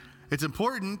It's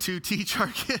important to teach our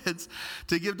kids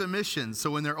to give to missions. So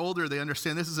when they're older, they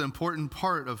understand this is an important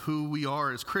part of who we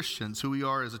are as Christians, who we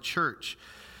are as a church.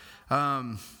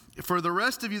 For the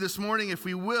rest of you this morning, if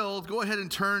we will, go ahead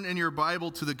and turn in your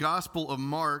Bible to the Gospel of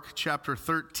Mark, chapter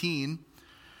 13.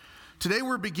 Today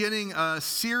we're beginning a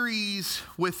series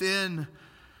within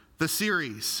the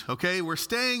series, okay? We're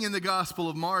staying in the Gospel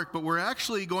of Mark, but we're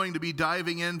actually going to be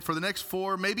diving in for the next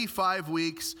 4, maybe 5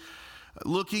 weeks,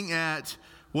 looking at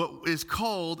what is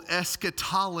called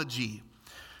eschatology.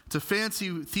 It's a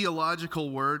fancy theological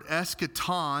word,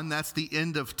 eschaton, that's the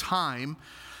end of time.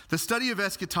 The study of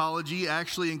eschatology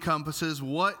actually encompasses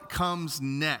what comes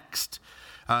next.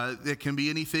 It can be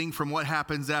anything from what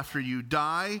happens after you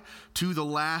die to the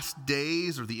last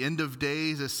days or the end of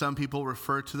days, as some people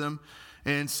refer to them.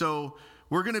 And so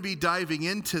we're going to be diving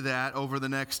into that over the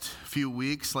next few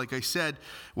weeks. Like I said,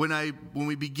 when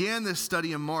we began this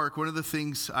study in Mark, one of the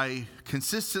things I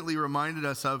consistently reminded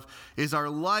us of is our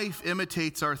life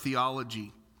imitates our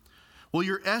theology. Well,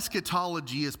 your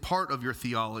eschatology is part of your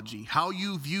theology. How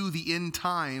you view the end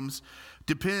times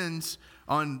depends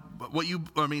on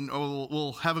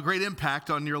will have a great impact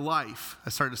on your life. I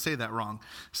started to say that wrong.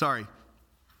 Sorry.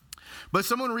 But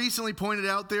someone recently pointed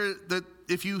out there that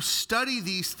if you study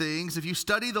these things, if you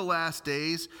study the last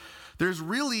days, there's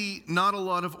really not a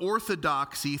lot of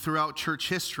orthodoxy throughout church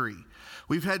history.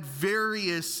 We've had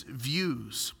various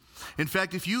views. In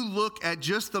fact, if you look at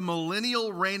just the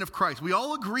millennial reign of Christ, we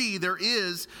all agree there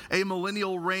is a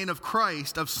millennial reign of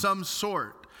Christ of some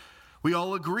sort. We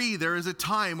all agree there is a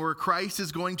time where Christ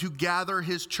is going to gather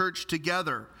his church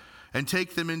together and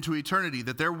take them into eternity,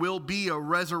 that there will be a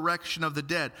resurrection of the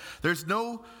dead. There's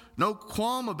no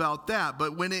qualm about that,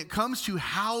 but when it comes to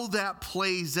how that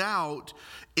plays out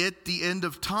at the end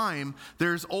of time,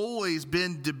 there's always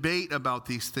been debate about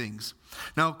these things.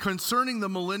 Now, concerning the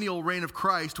millennial reign of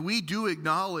Christ, we do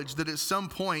acknowledge that at some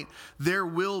point there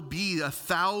will be a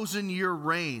 1,000-year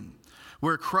reign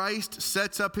where Christ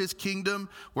sets up his kingdom,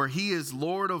 where he is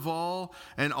Lord of all,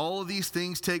 and all of these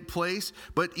things take place.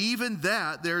 But even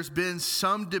that, there's been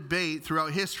some debate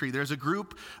throughout history. There's a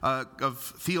group of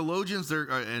theologians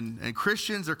and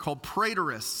Christians, they're called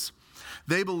preterists.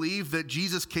 They believe that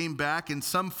Jesus came back in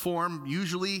some form.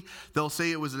 Usually they'll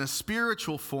say it was in a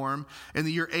spiritual form in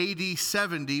the year AD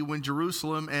 70 when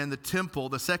Jerusalem and the temple,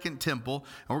 the second temple,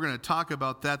 and we're going to talk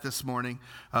about that this morning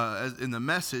in the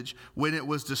message, when it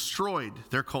was destroyed.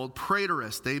 They're called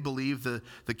preterists. They believe the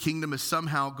kingdom is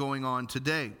somehow going on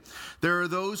today. There are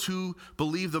those who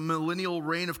believe the millennial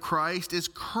reign of Christ is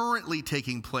currently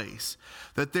taking place,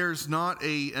 that there's not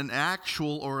an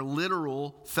actual or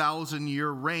literal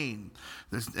 1,000-year reign.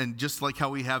 And just like how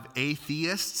we have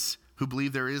atheists who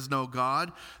believe there is no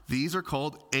God, these are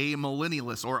called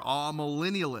amillennialists or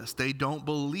amillennialists. They don't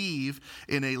believe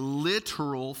in a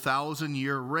literal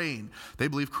 1,000-year reign. They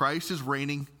believe Christ is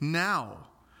reigning now.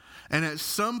 And at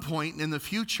some point in the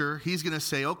future, he's going to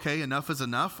say, okay, enough is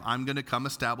enough. I'm going to come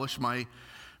establish my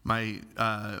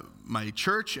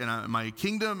church and my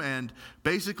kingdom, and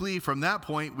basically from that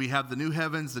point we have the new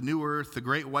heavens, the new earth, the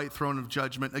great white throne of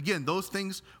judgment. Again, those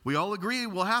things we all agree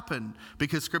will happen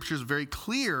because Scripture is very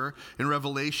clear in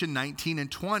Revelation 19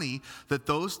 and 20 that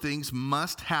those things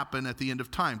must happen at the end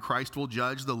of time. Christ will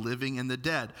judge the living and the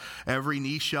dead. Every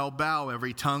knee shall bow,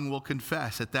 every tongue will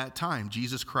confess at that time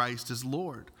Jesus Christ is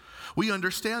Lord. We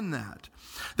understand that.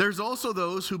 There's also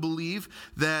those who believe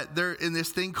that they're in this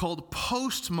thing called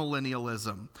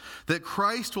post-millennialism, that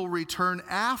Christ will return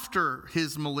after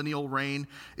his millennial reign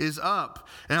is up.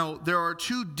 Now, there are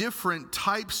two different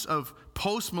types of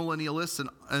post-millennialists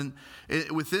and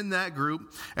within that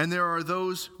group, and there are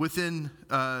those within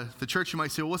the church. You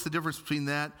might say, well, what's the difference between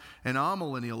that and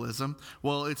amillennialism?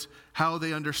 Well, it's how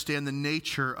they understand the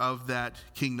nature of that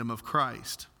kingdom of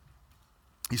Christ.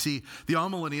 You see, the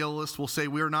amillennialists will say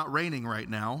we are not reigning right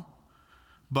now,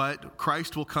 but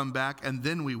Christ will come back and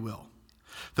then we will.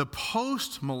 The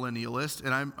post-millennialist,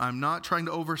 and I'm not trying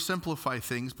to oversimplify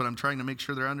things, but I'm trying to make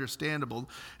sure they're understandable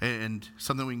and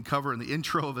something we can cover in the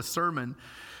intro of a sermon.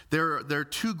 There are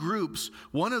two groups.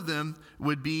 One of them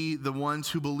would be the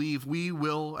ones who believe we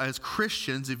will, as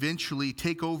Christians, eventually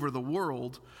take over the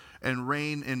world and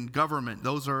reign in government.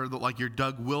 Those are like your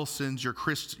Doug Wilsons, your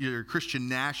Christian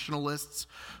nationalists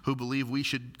who believe we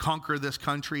should conquer this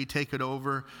country, take it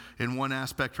over in one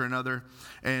aspect or another,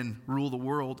 and rule the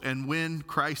world. And when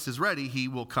Christ is ready, he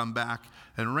will come back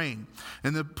and reign.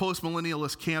 In the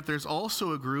postmillennialist camp, there's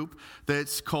also a group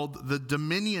that's called the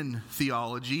Dominion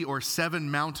Theology, or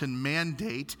Seven Mountain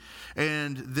Mandate.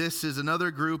 And this is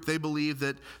another group. They believe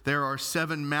that there are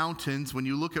 7 mountains. When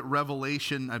you look at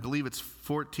Revelation, I believe it's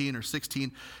 14 or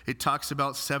 16, it talks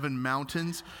about 7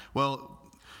 mountains. Well,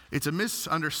 it's a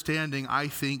misunderstanding, I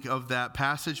think, of that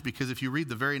passage, because if you read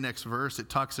the very next verse, it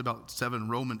talks about 7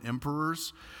 Roman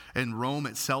emperors, and Rome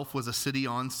itself was a city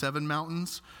on 7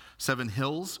 mountains, 7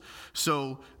 hills.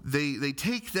 So they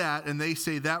take that and they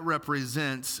say that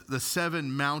represents the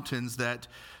 7 mountains that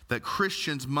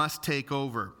Christians must take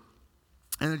over.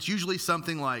 And it's usually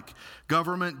something like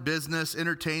government, business,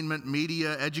 entertainment,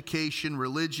 media, education,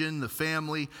 religion, the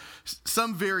family,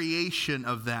 some variation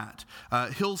of that.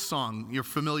 Hillsong, you're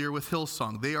familiar with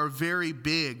Hillsong. They are very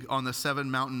big on the 7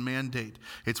 Mountain Mandate.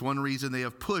 It's one reason they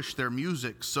have pushed their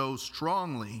music so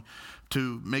strongly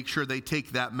to make sure they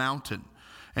take that mountain.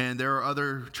 And there are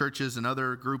other churches and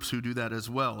other groups who do that as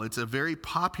well. It's a very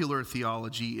popular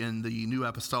theology in the New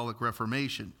Apostolic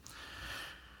Reformation.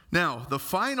 Now, the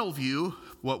final view,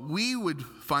 what we would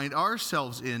find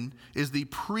ourselves in, is the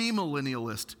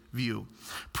premillennialist view.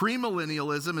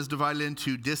 Premillennialism is divided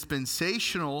into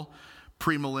dispensational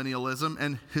premillennialism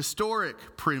and historic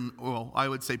I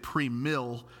would say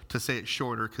premill, to say it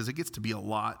shorter, because it gets to be a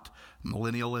lot.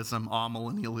 Millennialism,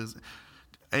 amillennialism,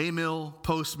 amill,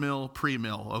 postmill,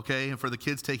 premill, okay? And for the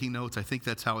kids taking notes, I think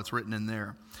that's how it's written in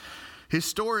there.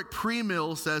 Historic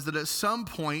premill says that at some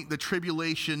point the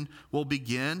tribulation will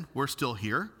begin. We're still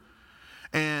here.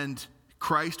 And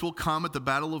Christ will come at the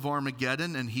Battle of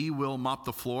Armageddon, and he will mop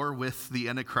the floor with the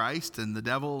Antichrist and the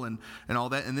devil and all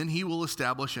that. And then he will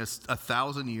establish a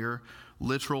 1,000-year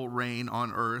literal reign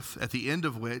on earth, at the end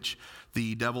of which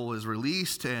the devil is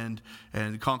released and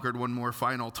conquered one more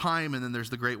final time. And then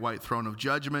there's the great white throne of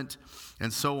judgment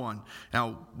and so on.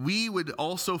 Now, we would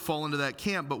also fall into that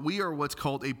camp, but we are what's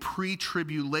called a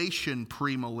pre-tribulation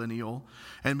premillennial.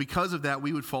 And because of that,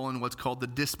 we would fall in what's called the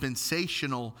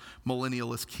dispensational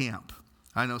millennialist camp.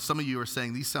 I know some of you are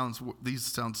saying these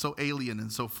sound so alien and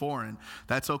so foreign.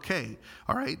 That's okay,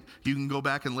 all right? You can go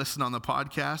back and listen on the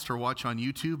podcast or watch on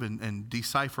YouTube and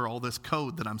decipher all this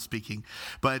code that I'm speaking.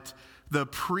 But the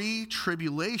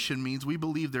pre-tribulation means we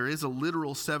believe there is a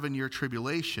literal 7-year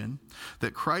tribulation,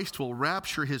 that Christ will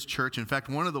rapture his church. In fact,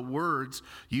 one of the words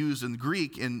used in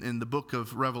Greek in the book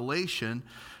of Revelation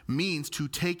means to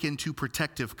take into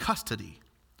protective custody.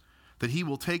 That he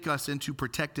will take us into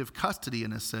protective custody,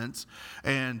 in a sense,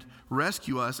 and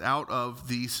rescue us out of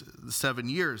these 7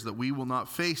 years, that we will not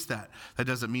face that. That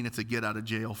doesn't mean it's a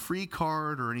get-out-of-jail-free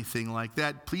card or anything like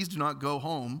that. Please do not go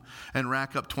home and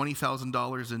rack up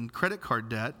 $20,000 in credit card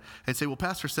debt and say, well,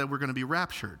 Pastor said we're going to be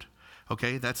raptured.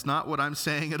 Okay, that's not what I'm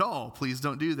saying at all. Please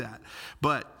don't do that.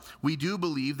 But we do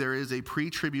believe there is a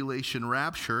pre-tribulation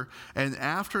rapture, and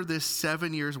after this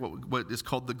 7 years, what is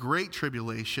called the Great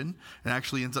Tribulation, and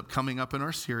actually ends up coming up in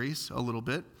our series a little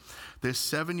bit, this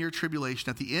 7-year tribulation,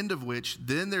 at the end of which,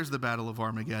 then there's the Battle of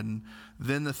Armageddon,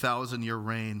 then the 1,000-year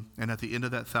reign, and at the end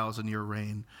of that 1,000-year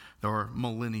reign, or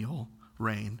millennial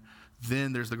reign,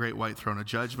 then there's the great white throne of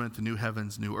judgment, the new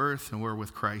heavens, new earth, and we're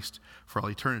with Christ for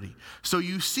all eternity. So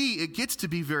you see, it gets to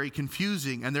be very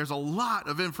confusing, and there's a lot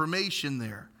of information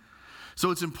there.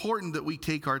 So it's important that we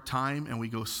take our time and we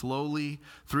go slowly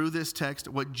through this text,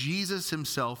 what Jesus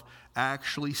himself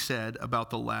actually said about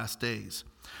the last days.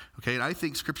 Okay, and I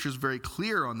think Scripture is very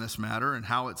clear on this matter and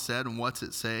how it's said and what's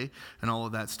it say and all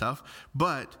of that stuff.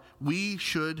 But we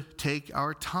should take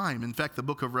our time. In fact, the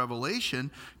book of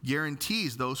Revelation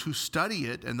guarantees those who study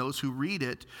it and those who read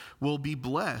it will be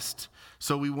blessed.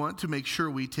 So we want to make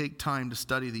sure we take time to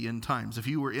study the end times. If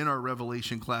you were in our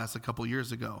Revelation class a couple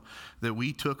years ago, that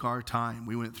we took our time.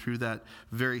 We went through that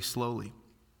very slowly.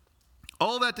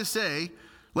 All that to say,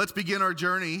 let's begin our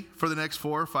journey for the next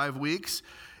 4 or 5 weeks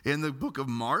in the book of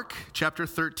Mark, chapter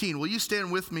 13. Will you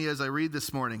stand with me as I read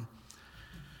this morning?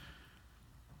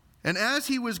 And as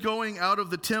he was going out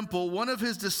of the temple, one of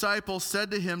his disciples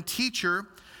said to him, "Teacher,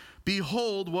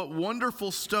 behold, what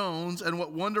wonderful stones and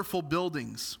what wonderful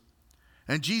buildings."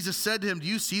 And Jesus said to him, "Do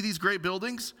you see these great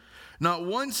buildings? Not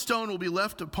one stone will be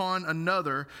left upon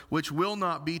another which will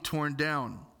not be torn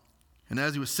down." And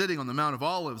as he was sitting on the Mount of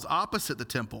Olives opposite the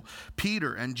temple,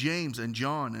 Peter and James and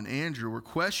John and Andrew were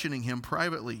questioning him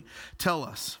privately. "Tell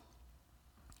us,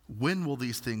 when will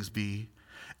these things be?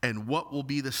 And what will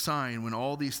be the sign when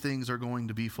all these things are going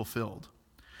to be fulfilled?"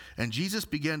 And Jesus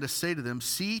began to say to them,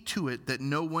 "See to it that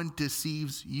no one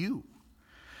deceives you.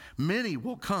 Many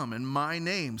will come in my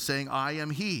name, saying, 'I am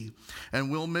he,'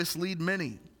 and will mislead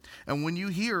many. And when you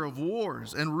hear of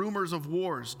wars and rumors of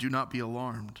wars, do not be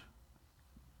alarmed.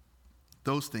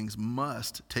 Those things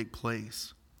must take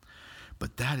place.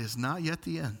 But that is not yet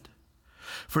the end.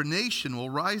 For nation will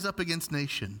rise up against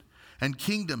nation, and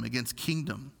kingdom against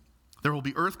kingdom. There will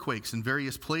be earthquakes in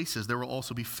various places. There will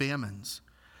also be famines.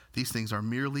 These things are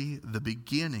merely the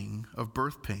beginning of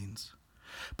birth pains.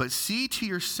 But see to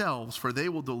yourselves, for they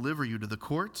will deliver you to the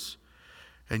courts,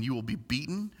 and you will be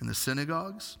beaten in the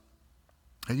synagogues,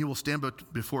 and you will stand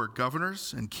before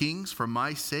governors and kings for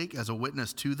my sake as a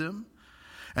witness to them.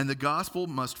 And the gospel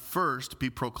must first be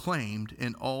proclaimed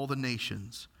in all the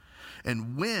nations.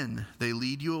 And when they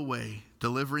lead you away,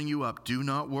 delivering you up, do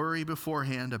not worry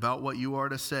beforehand about what you are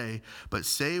to say, but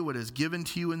say what is given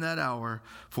to you in that hour,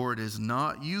 for it is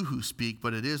not you who speak,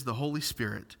 but it is the Holy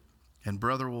Spirit. And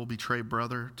brother will betray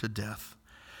brother to death,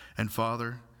 and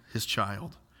father his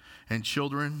child. And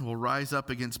children will rise up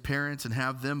against parents and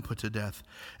have them put to death.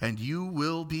 And you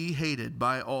will be hated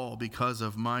by all because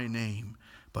of my name.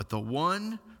 But the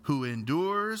one who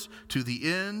endures to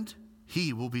the end,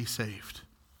 he will be saved.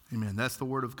 Amen. That's the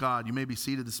word of God. You may be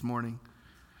seated this morning.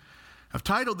 I've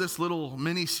titled this little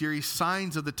mini-series,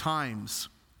 Signs of the Times,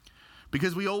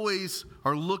 because we always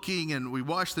are looking and we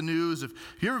watch the news. If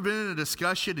you've ever been in a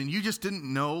discussion and you just didn't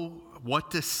know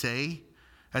what to say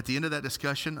at the end of that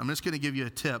discussion, I'm just going to give you a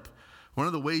tip. One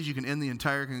of the ways you can end the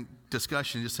entire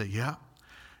discussion is just say, yeah,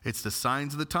 it's the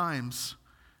signs of the times.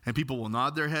 And people will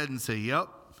nod their head and say, yep,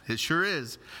 it sure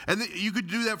is. And you could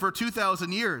do that for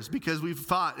 2,000 years because we've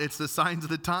thought it's the signs of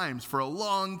the times for a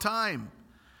long time.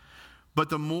 But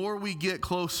the more we get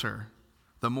closer,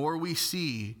 the more we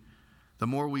see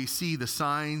the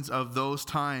signs of those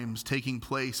times taking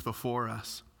place before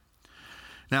us.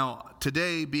 Now,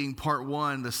 today being part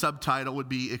 1, the subtitle would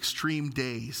be Extreme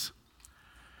Days.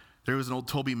 There was an old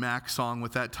Toby Mac song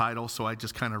with that title, so I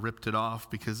just kind of ripped it off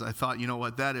because I thought, you know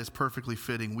what, that is perfectly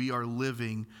fitting. We are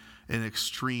living in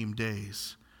extreme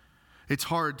days. It's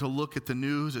hard to look at the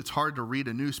news. It's hard to read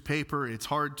a newspaper. It's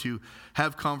hard to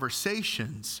have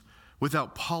conversations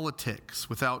without politics,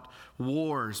 without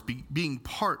wars being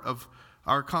part of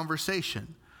our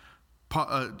conversation.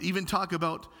 Even talk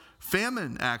about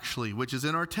famine, actually, which is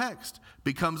in our text,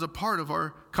 becomes a part of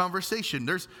our conversation.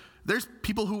 There's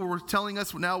people who were telling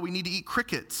us now we need to eat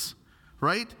crickets,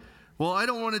 right? Well, I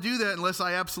don't want to do that unless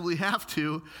I absolutely have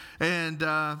to. And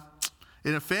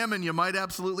in a famine, you might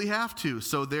absolutely have to.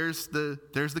 So there's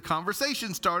the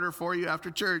conversation starter for you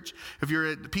after church. If you're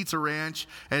at Pizza Ranch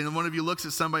and one of you looks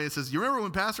at somebody and says, you remember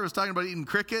when Pastor was talking about eating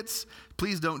crickets?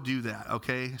 Please don't do that,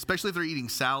 okay? Especially if they're eating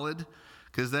salad,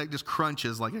 because that just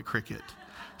crunches like a cricket.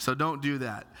 So don't do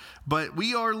that. But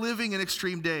we are living in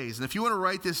extreme days. And if you want to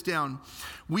write this down,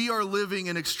 we are living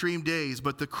in extreme days,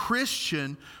 but the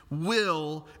Christian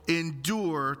will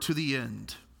endure to the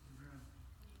end.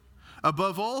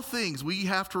 Above all things, we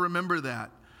have to remember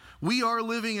that. We are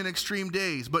living in extreme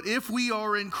days, but if we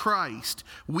are in Christ,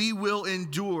 we will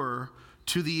endure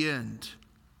to the end.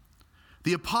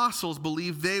 The apostles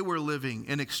believed they were living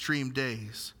in extreme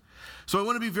days. So I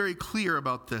want to be very clear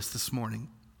about this morning.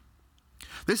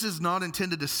 This is not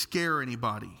intended to scare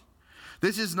anybody.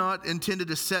 This is not intended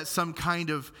to set some kind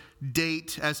of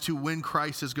date as to when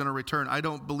Christ is going to return. I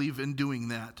don't believe in doing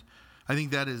that. I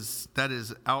think that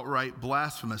is outright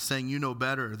blasphemous, saying you know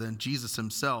better than Jesus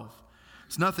himself.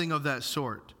 It's nothing of that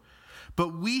sort.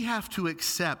 But we have to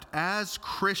accept as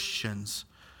Christians,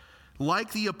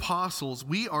 like the apostles,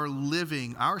 we are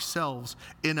living ourselves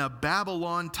in a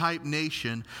Babylon-type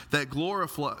nation that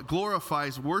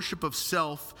glorifies worship of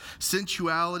self,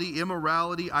 sensuality,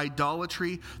 immorality,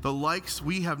 idolatry, the likes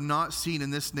we have not seen in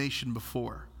this nation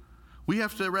before. We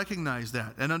have to recognize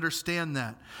that and understand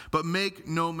that. But make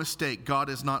no mistake, God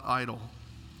is not idle.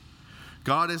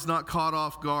 God is not caught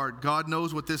off guard. God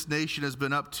knows what this nation has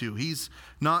been up to. He's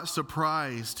not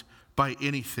surprised by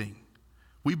anything.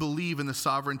 We believe in the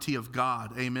sovereignty of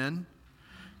God. Amen?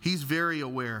 He's very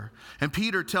aware. And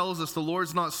Peter tells us the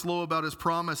Lord's not slow about his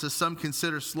promise, as some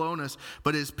consider slowness,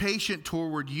 but is patient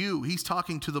toward you. He's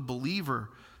talking to the believer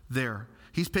there.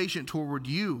 He's patient toward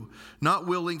you, not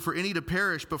willing for any to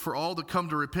perish, but for all to come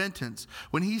to repentance.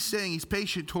 When he's saying he's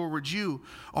patient toward you,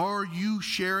 are you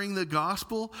sharing the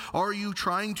gospel? Are you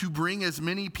trying to bring as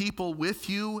many people with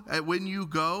you when you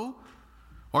go?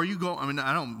 Are you going,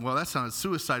 well, that sounded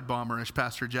suicide bomberish,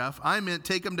 Pastor Jeff. I meant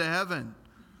take them to heaven.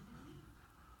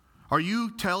 Are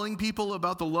you telling people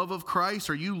about the love of Christ?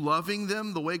 Are you loving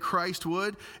them the way Christ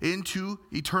would into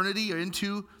eternity,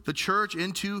 into the church,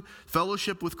 into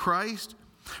fellowship with Christ?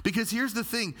 Because here's the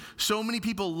thing, so many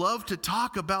people love to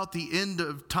talk about the end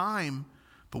of time,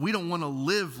 but we don't want to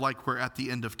live like we're at the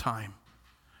end of time.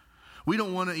 We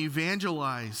don't want to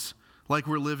evangelize like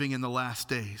we're living in the last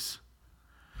days.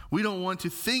 We don't want to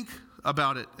think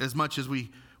about it as much as we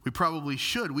probably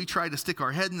should. We try to stick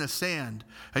our head in the sand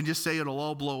and just say it'll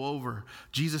all blow over.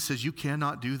 Jesus says, you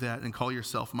cannot do that and call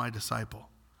yourself my disciple.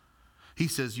 He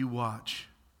says, you watch.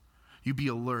 You be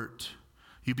alert.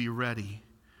 You be ready.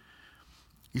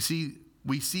 You see,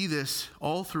 we see this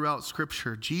all throughout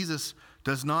Scripture. Jesus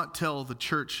does not tell the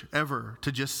church ever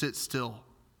to just sit still,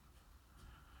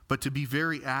 but to be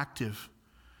very active.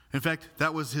 In fact,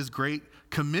 that was his great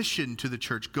commission to the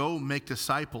church. Go make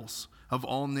disciples of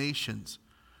all nations.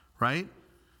 Right?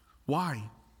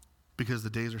 Why? Because the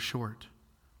days are short.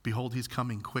 Behold, he's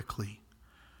coming quickly.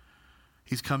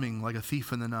 He's coming like a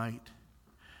thief in the night.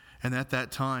 And at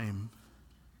that time,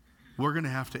 we're going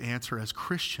to have to answer as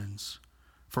Christians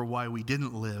for why we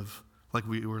didn't live like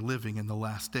we were living in the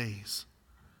last days.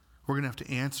 We're going to have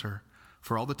to answer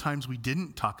for all the times we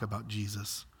didn't talk about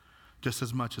Jesus just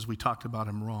as much as we talked about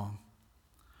him wrong.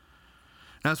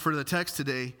 As for the text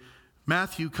today,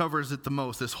 Matthew covers it the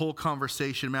most, this whole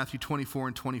conversation, Matthew 24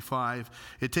 and 25.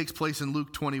 It takes place in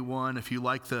Luke 21. If you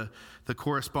like the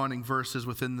corresponding verses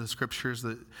within the scriptures,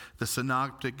 the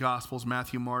synoptic gospels,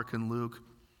 Matthew, Mark, and Luke.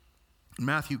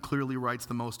 Matthew clearly writes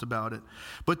the most about it.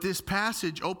 But this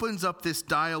passage opens up this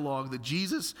dialogue that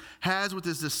Jesus has with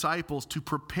his disciples to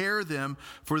prepare them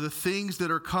for the things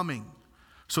that are coming,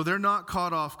 so they're not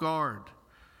caught off guard.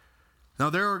 Now,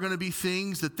 there are going to be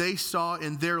things that they saw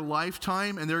in their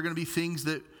lifetime, and there are going to be things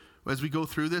that, as we go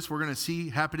through this, we're going to see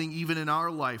happening even in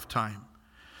our lifetime.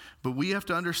 But we have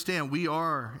to understand we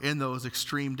are in those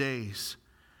extreme days.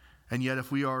 And yet,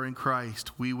 if we are in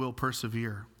Christ, we will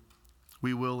persevere.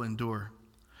 We will endure.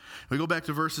 We go back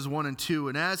to verses 1 and 2.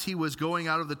 And as he was going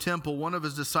out of the temple, one of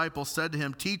his disciples said to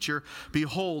him, Teacher,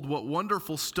 behold, what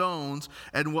wonderful stones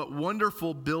and what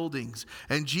wonderful buildings.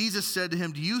 And Jesus said to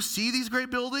him, Do you see these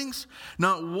great buildings?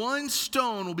 Not one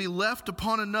stone will be left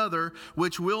upon another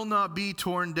which will not be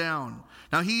torn down.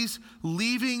 Now he's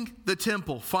leaving the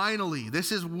temple. Finally,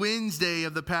 this is Wednesday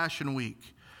of the Passion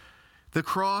Week. The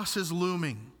cross is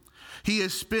looming. He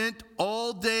has spent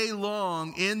all day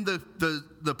long in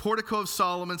the portico of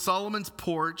Solomon, Solomon's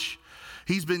porch.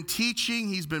 He's been teaching,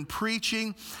 he's been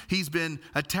preaching, he's been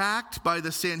attacked by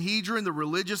the Sanhedrin, the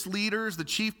religious leaders, the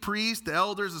chief priests, the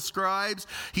elders, the scribes.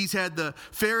 He's had the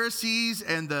Pharisees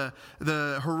and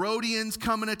the Herodians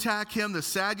come and attack him. The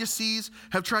Sadducees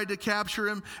have tried to capture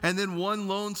him. And then one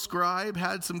lone scribe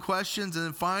had some questions. And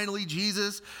then finally,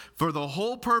 Jesus, for the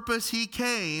whole purpose he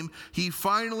came, he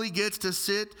finally gets to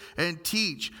sit and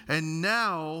teach. And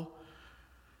now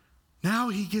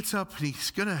he gets up and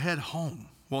he's going to head home.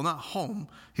 Well, not home.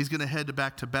 He's going to head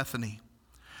back to Bethany.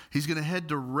 He's going to head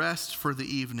to rest for the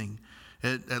evening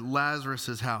at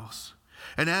Lazarus' house.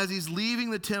 And as he's leaving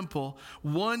the temple,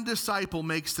 one disciple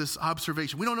makes this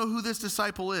observation. We don't know who this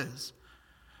disciple is.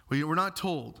 We're not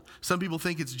told. Some people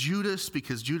think it's Judas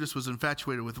because Judas was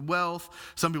infatuated with wealth.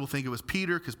 Some people think it was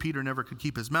Peter because Peter never could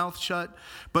keep his mouth shut.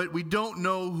 But we don't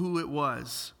know who it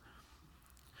was.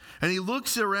 And he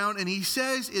looks around and he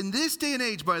says, in this day and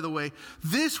age, by the way,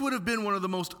 this would have been one of the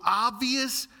most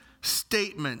obvious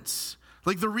statements.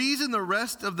 Like the reason the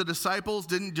rest of the disciples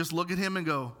didn't just look at him and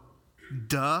go,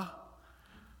 duh.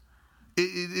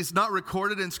 It's not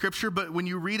recorded in Scripture, but when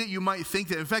you read it, you might think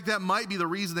that. In fact, that might be the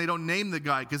reason they don't name the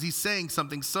guy, because he's saying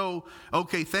something so,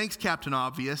 okay, thanks, Captain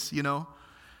Obvious, you know.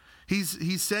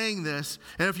 He's saying this,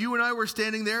 and if you and I were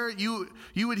standing there, you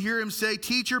would hear him say,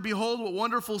 Teacher, behold, what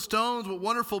wonderful stones, what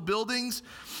wonderful buildings.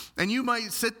 And you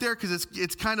might sit there because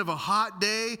it's kind of a hot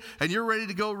day, and you're ready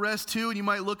to go rest too, and you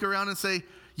might look around and say,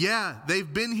 yeah,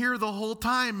 they've been here the whole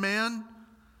time, man.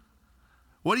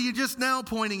 What are you just now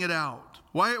pointing it out?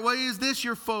 Why is this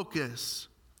your focus?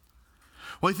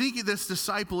 Well, I think this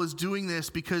disciple is doing this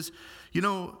because,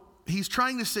 he's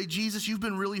trying to say, Jesus, you've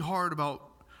been really hard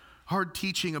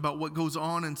teaching about what goes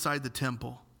on inside the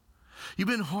temple. You've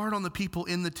been hard on the people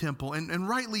in the temple, and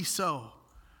rightly so.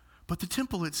 But the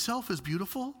temple itself is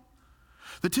beautiful.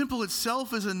 The temple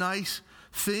itself is a nice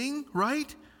thing,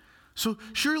 right? So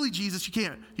surely, Jesus, you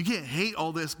can't hate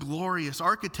all this glorious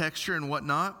architecture and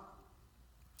whatnot.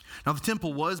 Now, the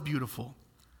temple was beautiful.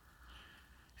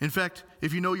 In fact,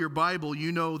 if you know your Bible,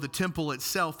 you know the temple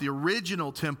itself, the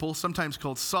original temple, sometimes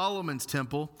called Solomon's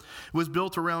temple, was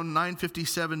built around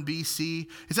 957 BC.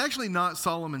 It's actually not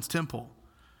Solomon's temple.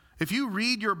 If you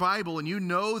read your Bible and you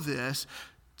know this,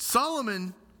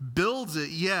 Solomon builds it,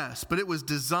 yes, but it was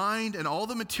designed and all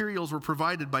the materials were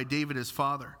provided by David, his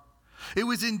father. It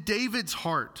was in David's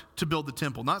heart to build the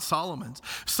temple, not Solomon's.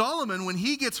 Solomon, when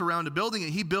he gets around to building it,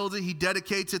 he builds it, he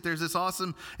dedicates it. There's this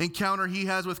awesome encounter he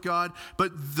has with God.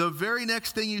 But the very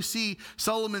next thing you see,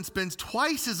 Solomon spends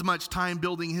twice as much time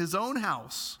building his own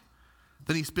house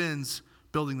than he spends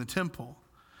building the temple.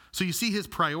 So you see his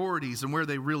priorities and where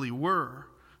they really were.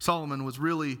 Solomon was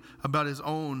really about his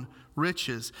own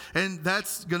riches. And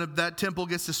that temple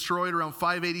gets destroyed around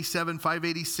 587,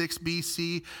 586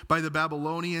 BC by the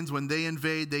Babylonians. When they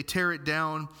invade, they tear it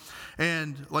down.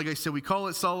 And like I said, we call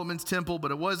it Solomon's temple, but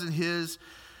it wasn't his.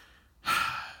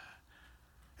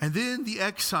 And then the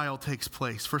exile takes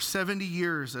place. For 70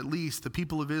 years at least, the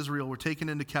people of Israel were taken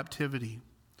into captivity.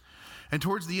 And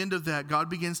towards the end of that, God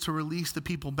begins to release the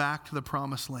people back to the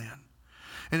promised land.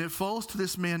 And it falls to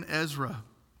this man Ezra.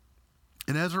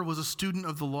 And Ezra was a student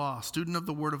of the law, student of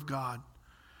the word of God.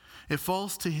 It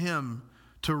falls to him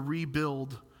to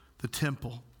rebuild the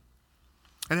temple.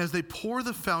 And as they pour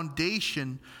the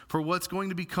foundation for what's going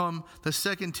to become the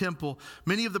second temple,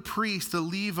 many of the priests, the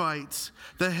Levites,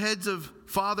 the heads of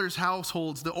fathers'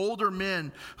 households, the older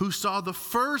men who saw the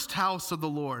first house of the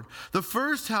Lord, the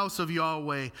first house of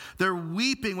Yahweh, they're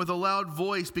weeping with a loud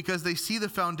voice because they see the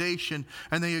foundation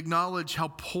and they acknowledge how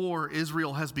poor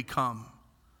Israel has become.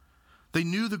 They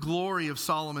knew the glory of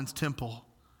Solomon's temple,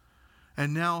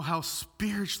 and now how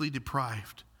spiritually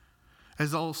deprived,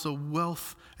 as also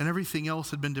wealth and everything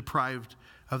else had been deprived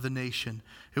of the nation.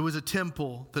 It was a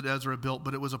temple that Ezra built,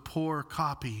 but it was a poor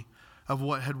copy of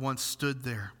what had once stood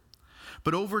there.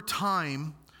 But over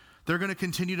time, they're going to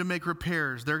continue to make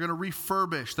repairs. They're going to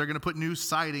refurbish. They're going to put new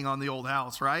siding on the old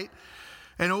house, right?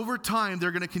 And over time,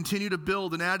 they're going to continue to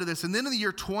build and add to this. And then in the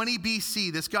year 20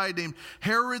 BC, this guy named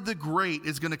Herod the Great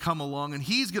is going to come along, and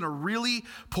he's going to really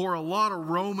pour a lot of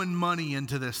Roman money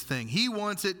into this thing. He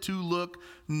wants it to look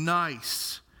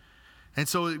nice. And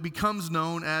so it becomes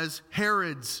known as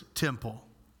Herod's temple.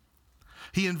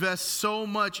 He invests so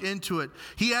much into it.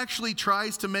 He actually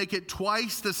tries to make it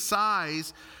twice the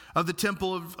size of the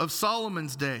temple of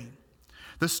Solomon's day.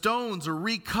 The stones are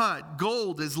recut.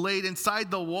 Gold is laid inside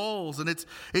the walls. And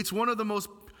it's one of the most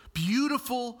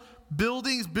beautiful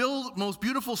buildings, most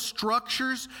beautiful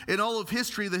structures in all of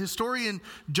history. The historian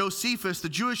Josephus, the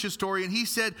Jewish historian, he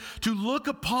said, to look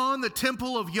upon the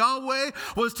temple of Yahweh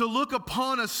was to look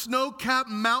upon a snow-capped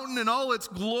mountain in all its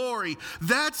glory.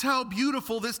 That's how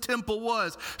beautiful this temple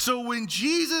was. So when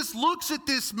Jesus looks at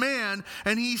this man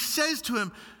and he says to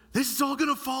him, this is all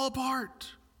going to fall apart.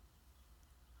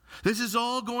 This is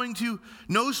all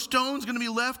no stone's going to be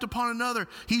left upon another.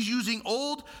 He's using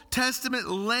Old Testament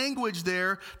language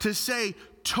there to say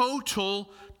total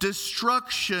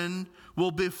destruction will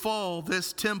befall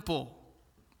this temple.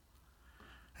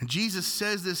 And Jesus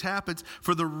says this happens.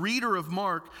 For the reader of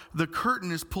Mark, the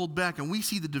curtain is pulled back and we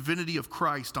see the divinity of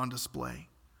Christ on display.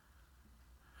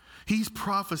 He's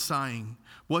prophesying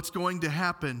what's going to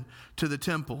happen to the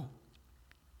temple.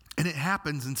 And it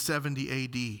happens in 70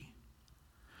 AD.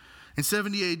 In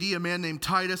 70 AD, a man named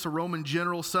Titus, a Roman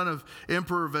general, son of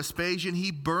Emperor Vespasian,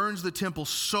 he burns the temple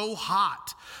so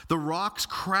hot. The rocks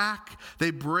crack,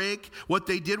 they break. What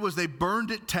they did was they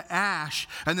burned it to ash,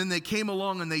 and then they came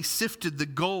along and they sifted the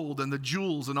gold and the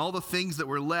jewels and all the things that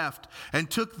were left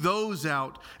and took those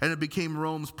out, and it became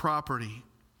Rome's property.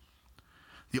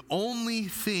 The only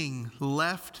thing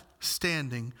left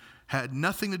standing had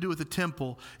nothing to do with the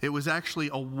temple. It was actually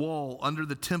a wall under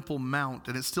the Temple Mount,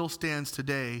 and it still stands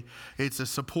today. It's a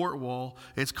support wall.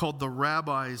 It's called the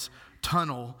Rabbi's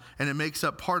Tunnel, and it makes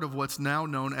up part of what's now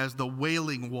known as the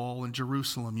Wailing Wall in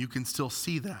Jerusalem. You can still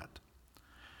see that.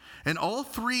 And all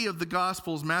three of the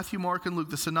Gospels, Matthew, Mark, and Luke,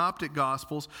 the Synoptic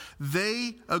Gospels,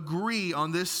 they agree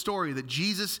on this story that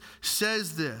Jesus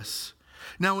says this.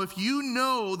 Now, if you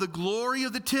know the glory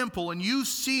of the temple and you've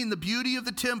seen the beauty of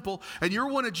the temple and you're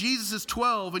one of Jesus'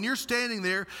 12 and you're standing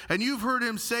there and you've heard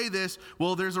him say this,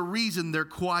 well, there's a reason they're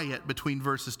quiet between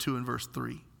verses 2 and verse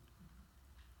 3.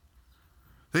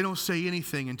 They don't say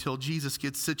anything until Jesus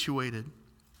gets situated.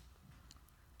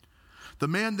 The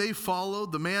man they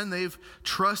followed, the man they've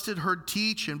trusted, heard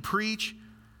teach and preach,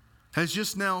 has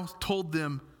just now told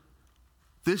them,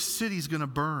 this city's going to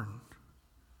burn.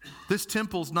 This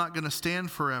temple's not going to stand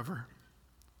forever.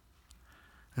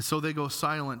 And so they go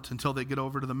silent until they get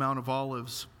over to the Mount of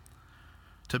Olives,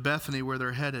 to Bethany where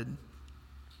they're headed.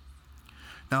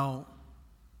 Now,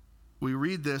 we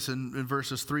read this in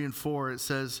verses 3 and 4. It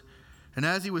says, and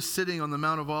as he was sitting on the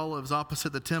Mount of Olives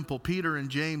opposite the temple, Peter and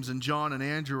James and John and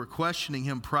Andrew were questioning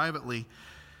him privately.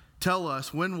 Tell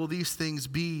us, when will these things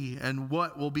be, and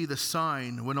what will be the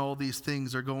sign when all these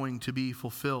things are going to be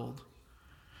fulfilled?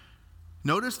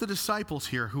 Notice the disciples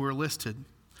here who are listed.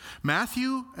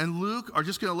 Matthew and Luke are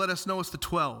just going to let us know it's the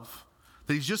 12,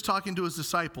 that he's just talking to his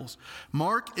disciples.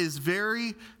 Mark is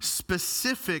very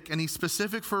specific, and he's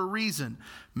specific for a reason.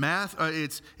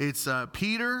 It's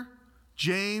Peter,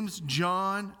 James,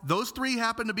 John. Those three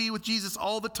happen to be with Jesus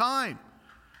all the time.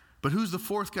 But who's the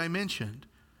fourth guy mentioned?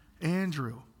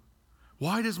 Andrew.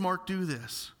 Why does Mark do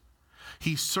this?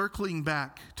 He's circling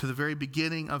back to the very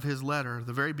beginning of his letter,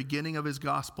 the very beginning of his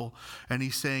gospel, and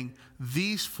he's saying,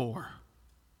 these four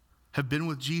have been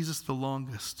with Jesus the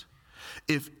longest.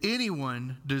 If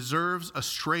anyone deserves a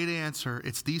straight answer,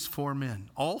 it's these four men.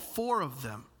 All four of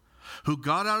them who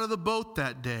got out of the boat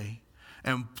that day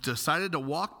and decided to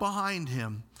walk behind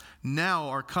him now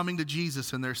are coming to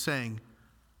Jesus and they're saying,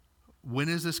 when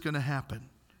is this going to happen?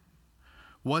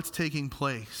 What's taking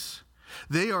place?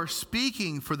 They are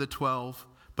speaking for the 12,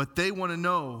 but they want to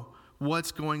know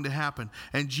what's going to happen.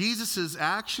 And Jesus'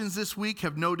 actions this week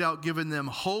have no doubt given them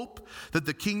hope that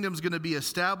the kingdom's going to be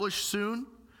established soon.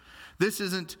 This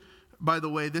isn't, by the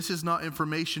way, this is not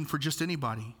information for just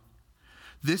anybody.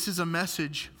 This is a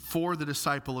message for the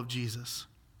disciple of Jesus.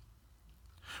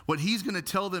 What he's going to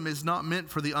tell them is not meant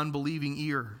for the unbelieving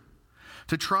ear.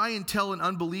 To try and tell an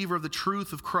unbeliever of the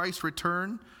truth of Christ's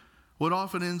return, what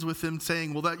often ends with them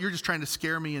saying, well, you're just trying to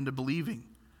scare me into believing.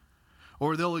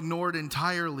 Or they'll ignore it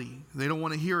entirely. They don't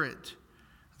want to hear it.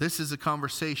 This is a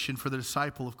conversation for the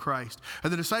disciple of Christ.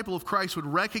 And the disciple of Christ would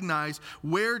recognize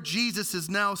where Jesus is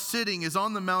now sitting is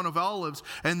on the Mount of Olives.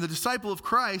 And the disciple of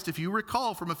Christ, if you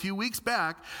recall from a few weeks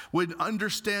back, would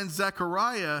understand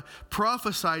Zechariah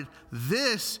prophesied,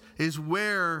 this is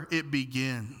where it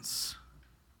begins.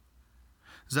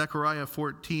 Zechariah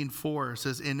 14:4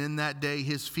 says, and in that day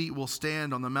his feet will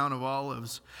stand on the Mount of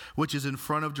Olives, which is in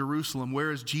front of Jerusalem.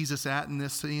 Where is Jesus at in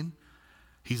this scene?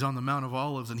 He's on the Mount of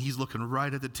Olives and he's looking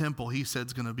right at the temple he said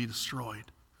is going to be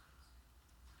destroyed.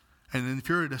 And then if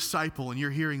you're a disciple and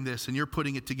you're hearing this and you're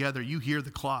putting it together, you hear the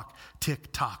clock,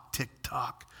 tick tock, tick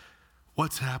tock.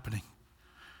 What's happening?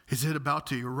 Is it about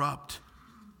to erupt?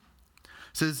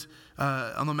 It says,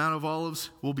 on the Mount of Olives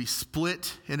will be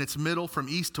split in its middle from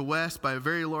east to west by a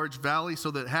very large valley,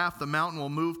 so that half the mountain will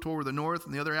move toward the north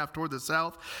and the other half toward the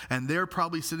south. And they're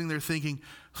probably sitting there thinking,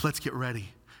 let's get ready.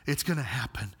 It's going to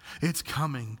happen. It's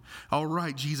coming. All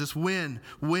right, Jesus, when?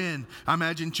 I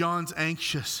imagine John's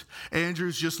anxious.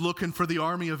 Andrew's just looking for the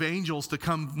army of angels to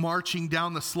come marching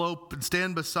down the slope and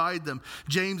stand beside them.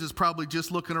 James is probably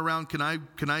just looking around. Can I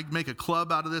make a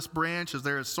club out of this branch? Is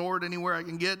there a sword anywhere I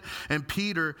can get? And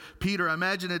Peter, I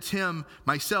imagine it's him,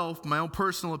 myself, my own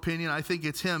personal opinion. I think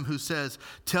it's him who says,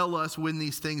 tell us when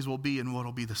these things will be and what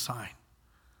will be the sign.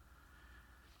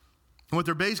 And what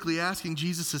they're basically asking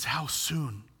Jesus is, how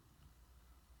soon?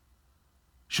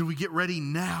 Should we get ready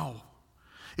now?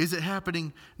 Is it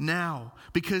happening now?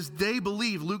 Because they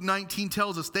believe, Luke 19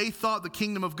 tells us, they thought the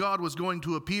kingdom of God was going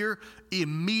to appear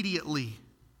immediately.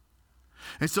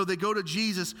 And so they go to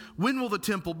Jesus, when will the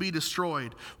temple be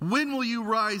destroyed? When will you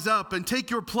rise up and take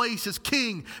your place as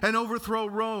king and overthrow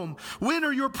Rome? When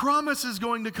are your promises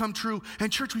going to come true?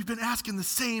 And church, we've been asking the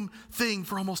same thing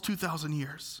for almost 2,000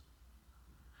 years.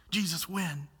 Jesus,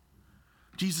 when?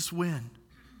 Jesus, when?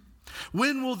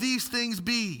 When will these things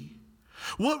be?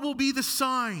 What will be the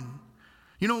sign?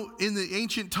 You know, in the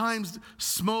ancient times,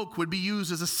 smoke would be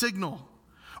used as a signal.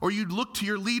 Or you'd look to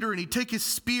your leader and he'd take his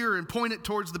spear and point it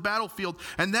towards the battlefield.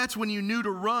 And that's when you knew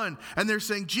to run. And they're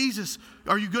saying, Jesus,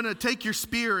 are you going to take your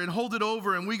spear and hold it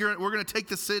over and we're going to take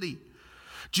the city?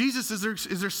 Jesus,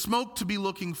 is there smoke to be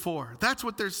looking for? That's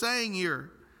what they're saying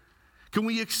here.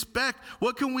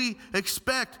 What can we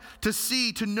expect to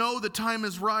see, to know the time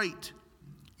is right?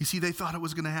 You see, they thought it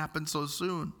was going to happen so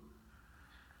soon.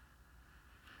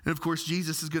 And of course,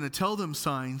 Jesus is going to tell them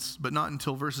signs, but not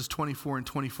until verses 24 and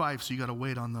 25, so you got to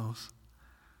wait on those.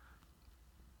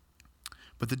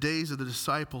 But the days of the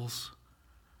disciples,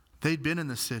 they'd been in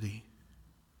the city.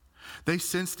 They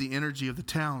sensed the energy of the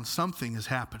town. Something is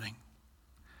happening.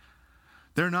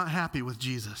 They're not happy with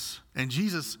Jesus. And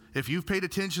Jesus, if you've paid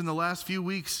attention the last few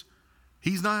weeks,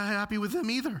 he's not happy with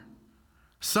them either.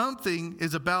 Something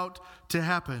is about to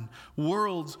happen.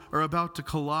 Worlds are about to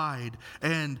collide.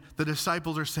 And the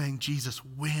disciples are saying, Jesus,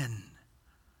 when?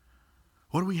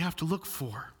 What do we have to look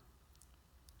for?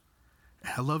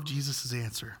 And I love Jesus'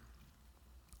 answer.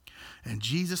 And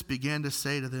Jesus began to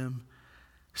say to them,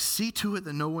 see to it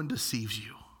that no one deceives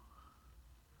you.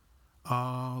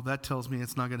 Oh, that tells me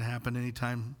it's not going to happen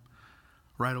anytime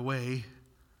right away.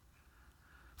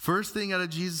 First thing out of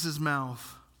Jesus'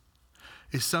 mouth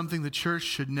is something the church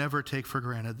should never take for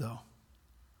granted, though.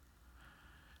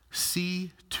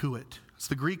 See to it. It's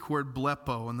the Greek word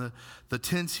blepo, and the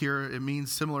tense here, it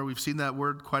means similar. We've seen that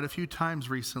word quite a few times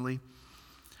recently.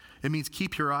 It means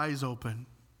keep your eyes open.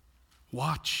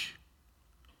 Watch.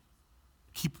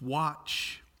 Keep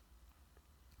watch.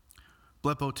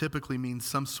 Blepo typically means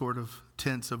some sort of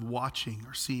tense of watching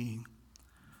or seeing.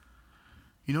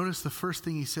 You notice the first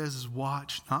thing he says is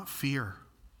watch, not fear.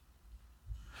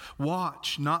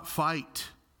 Watch, not fight.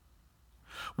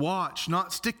 Watch,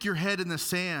 not stick your head in the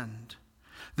sand.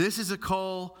 This is a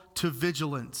call to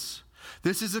vigilance.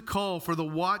 This is a call for the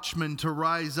watchman to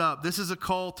rise up. This is a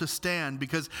call to stand,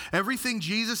 because everything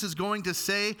Jesus is going to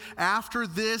say after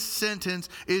this sentence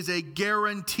is a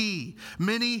guarantee.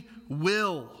 Many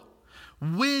will.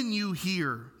 When you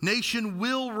hear, nation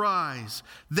will rise.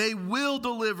 They will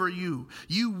deliver you.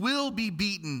 You will be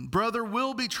beaten. Brother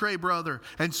will betray brother,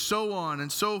 and so on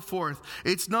and so forth.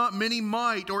 It's not many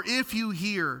might or if you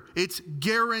hear. It's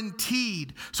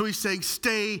guaranteed. So he's saying,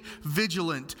 stay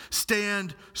vigilant.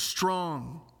 Stand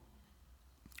strong.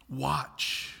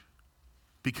 Watch,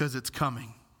 because it's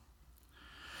coming.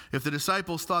 If the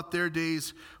disciples thought their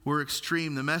days were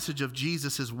extreme, the message of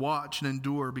Jesus is watch and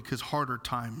endure, because harder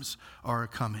times are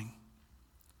coming.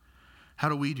 How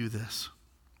do we do this?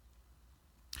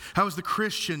 How is the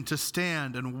Christian to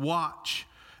stand and watch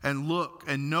and look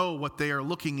and know what they are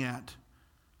looking at?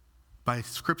 By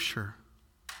Scripture,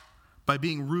 by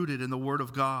being rooted in the Word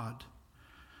of God,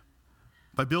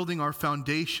 by building our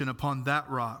foundation upon that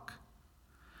rock.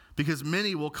 Because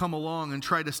many will come along and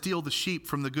try to steal the sheep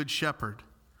from the Good Shepherd.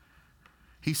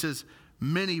 He says,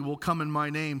 many will come in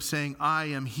my name saying, I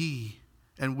am he,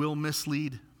 and will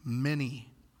mislead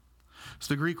many. It's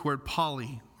the Greek word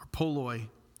poly, or poloi.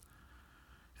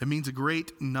 It means a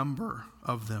great number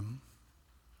of them.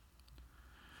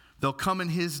 They'll come in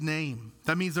his name.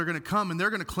 That means they're going to come and they're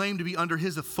going to claim to be under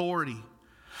his authority.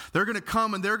 They're going to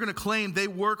come and they're going to claim they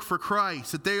work for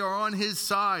Christ, that they are on his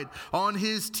side, on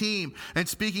his team, and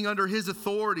speaking under his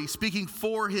authority, speaking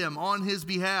for him on his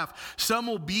behalf. Some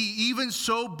will be even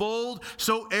so bold,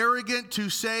 so arrogant to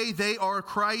say they are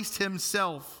Christ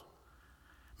himself.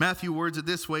 Matthew words it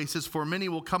this way. He says, for many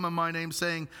will come in my name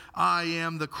saying, I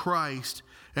am the Christ,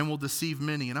 and will deceive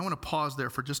many. And I want to pause there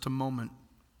for just a moment.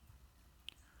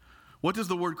 What does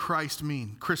the word Christ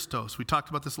mean? Christos. We talked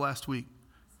about this last week.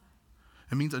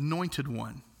 It means anointed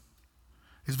one.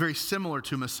 It's very similar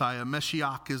to Messiah.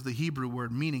 Meshiach is the Hebrew word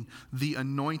meaning the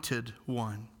anointed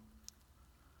one.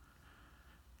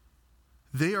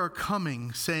 They are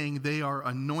coming saying they are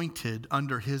anointed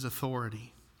under his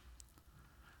authority.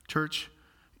 Church,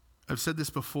 I've said this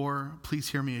before. Please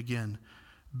hear me again.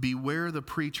 Beware the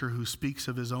preacher who speaks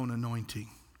of his own anointing.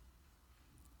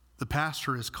 The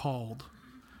pastor is called.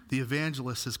 The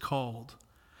evangelist is called.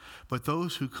 But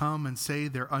those who come and say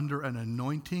they're under an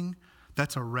anointing,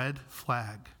 that's a red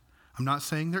flag. I'm not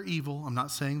saying they're evil. I'm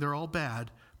not saying they're all bad.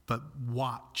 But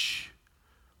watch.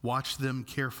 Watch them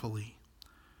carefully.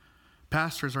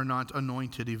 Pastors are not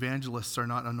anointed. Evangelists are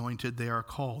not anointed. They are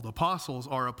called. Apostles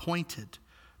are appointed.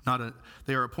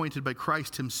 They are appointed by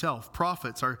Christ himself.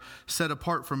 Prophets are set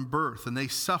apart from birth, and they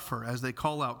suffer as they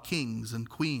call out kings and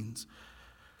queens.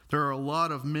 There are a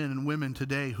lot of men and women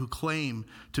today who claim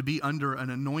to be under an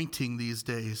anointing these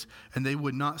days, and they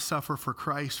would not suffer for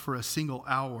Christ for a single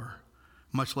hour,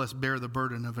 much less bear the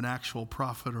burden of an actual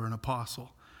prophet or an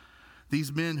apostle.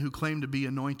 These men who claim to be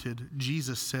anointed,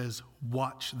 Jesus says,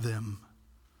 watch them.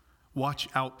 Watch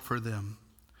out for them.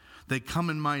 They come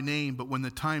in my name, but when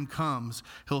the time comes,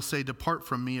 he'll say, depart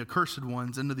from me, accursed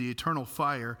ones, into the eternal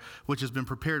fire, which has been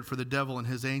prepared for the devil and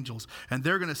his angels. And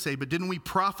they're going to say, but didn't we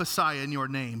prophesy in your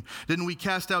name? Didn't we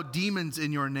cast out demons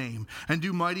in your name and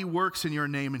do mighty works in your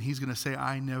name? And he's going to say,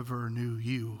 I never knew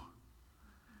you.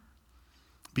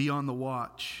 Be on the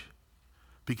watch,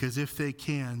 because if they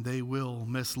can, they will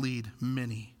mislead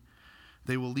many.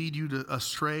 They will lead you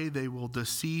astray. They will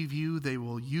deceive you. They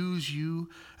will use you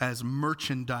as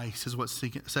merchandise, is what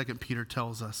 2 Peter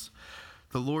tells us.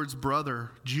 The Lord's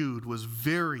brother, Jude, was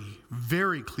very,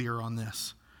 very clear on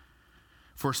this.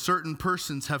 For certain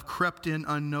persons have crept in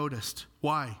unnoticed.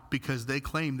 Why? Because they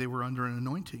claimed they were under an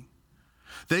anointing.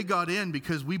 They got in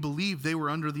because we believed they were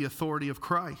under the authority of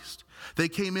Christ. They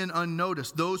came in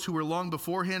unnoticed. Those who were long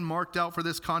beforehand marked out for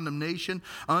this condemnation,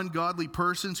 ungodly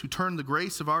persons who turn the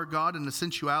grace of our God into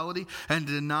sensuality and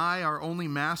deny our only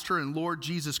Master and Lord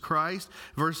Jesus Christ.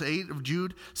 Verse 8 of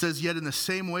Jude says, yet in the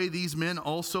same way these men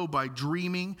also by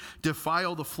dreaming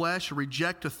defile the flesh,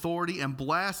 reject authority, and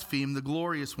blaspheme the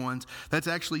glorious ones. That's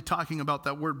actually talking about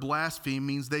that word blaspheme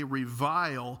means they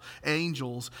revile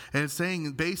angels. And it's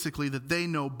saying basically that they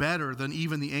know better than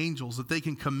even the angels, that they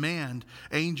can command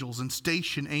angels and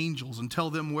station angels and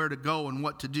tell them where to go and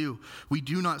what to do. We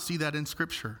do not see that in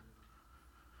Scripture.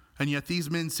 And yet these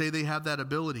men say they have that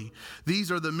ability.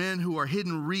 These are the men who are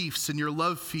hidden reefs in your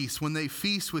love feast when they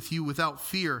feast with you without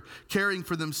fear, caring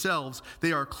for themselves.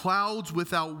 They are clouds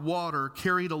without water,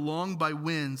 carried along by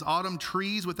winds, autumn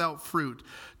trees without fruit,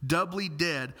 doubly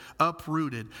dead,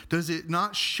 uprooted. Does it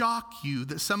not shock you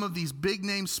that some of these big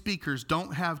name speakers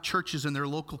don't have churches in their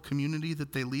local community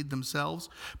that they lead themselves?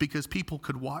 Because people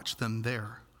could watch them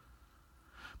there.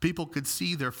 People could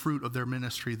see their fruit of their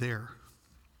ministry there.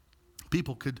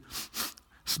 People could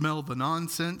smell the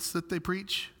nonsense that they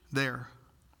preach there.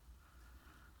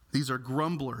 These are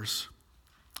grumblers,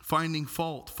 finding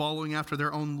fault, following after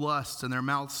their own lusts, and their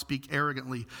mouths speak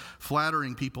arrogantly,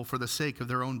 flattering people for the sake of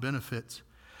their own benefits.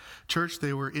 Church,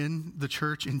 they were in the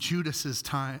church in Jude's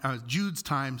time.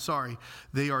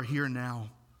 They are here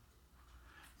now.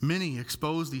 Many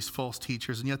expose these false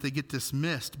teachers, and yet they get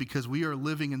dismissed because we are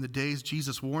living in the days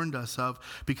Jesus warned us of.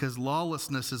 Because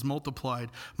lawlessness is multiplied,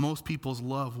 most people's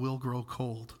love will grow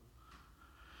cold.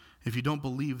 If you don't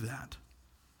believe that,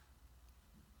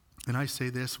 and I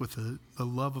say this with the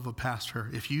love of a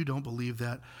pastor, if you don't believe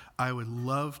that, I would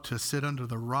love to sit under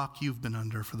the rock you've been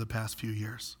under for the past few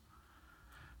years,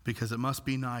 because it must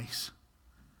be nice.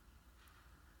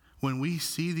 When we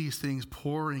see these things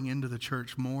pouring into the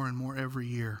church more and more every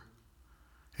year,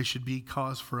 it should be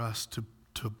cause for us to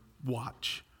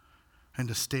watch and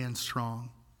to stand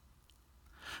strong.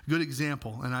 A good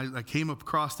example, and I came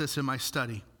across this in my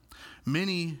study.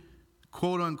 Many,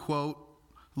 quote unquote,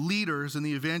 leaders in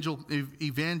the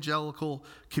evangelical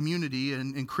community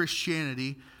and in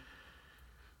Christianity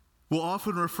will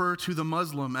often refer to the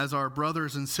Muslim as our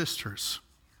brothers and sisters,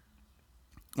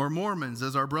 or Mormons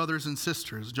as our brothers and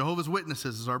sisters, Jehovah's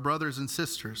Witnesses as our brothers and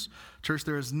sisters. Church,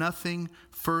 there is nothing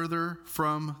further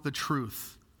from the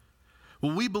truth.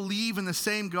 Well, we believe in the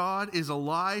same God is a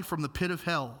lie from the pit of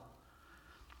hell.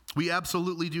 We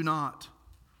absolutely do not.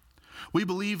 We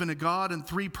believe in a God in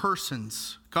three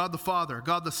persons: God the Father,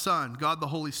 God the Son, God the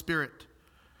Holy Spirit.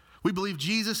 We believe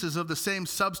Jesus is of the same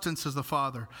substance as the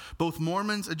Father. Both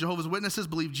Mormons and Jehovah's Witnesses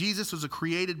believe Jesus was a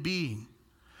created being.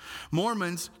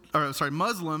 Muslims,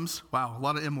 wow, a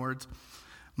lot of M words.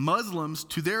 Muslims,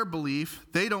 to their belief,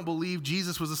 they don't believe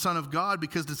Jesus was the Son of God,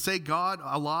 because to say God,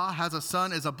 Allah, has a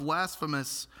son is a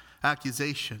blasphemous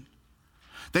accusation.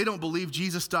 They don't believe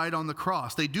Jesus died on the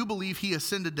cross. They do believe he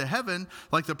ascended to heaven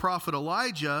like the prophet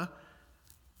Elijah,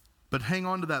 but hang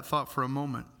on to that thought for a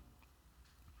moment.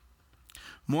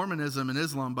 Mormonism and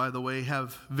Islam, by the way,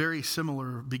 have very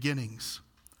similar beginnings,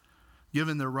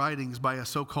 given their writings by a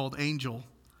so-called angel,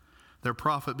 their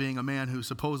prophet being a man who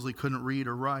supposedly couldn't read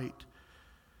or write.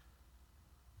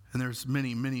 And there's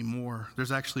many, many more.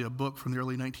 There's actually a book from the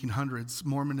early 1900s,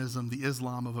 Mormonism, the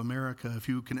Islam of America. If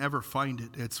you can ever find it,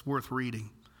 it's worth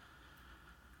reading.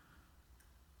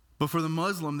 But for the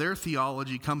Muslim, their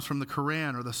theology comes from the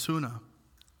Quran or the Sunnah.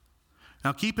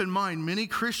 Now keep in mind, many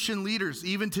Christian leaders,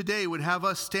 even today, would have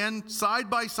us stand side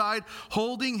by side,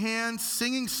 holding hands,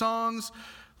 singing songs,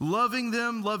 loving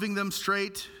them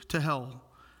straight to hell,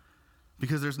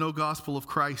 because there's no gospel of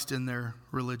Christ in their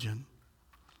religion.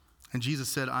 And Jesus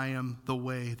said, I am the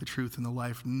way, the truth, and the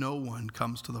life. No one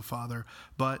comes to the Father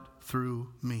but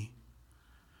through me.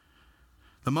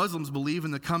 The Muslims believe in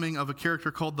the coming of a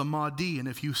character called the Mahdi. And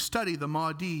if you study the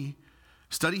Mahdi,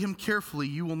 study him carefully,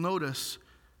 you will notice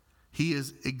he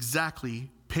is exactly,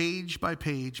 page by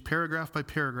page, paragraph by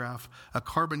paragraph, a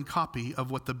carbon copy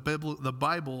of what the biblical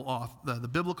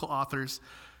authors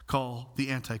call the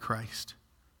Antichrist.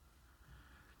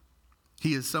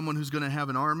 He is someone who's going to have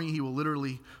an army. He will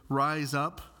literally rise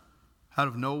up out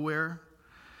of nowhere.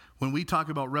 When we talk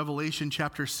about Revelation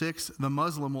chapter 6, the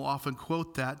Muslim will often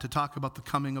quote that to talk about the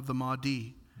coming of the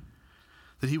Mahdi.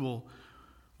 That he will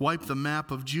wipe the map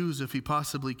of Jews if he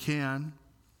possibly can.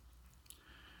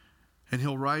 And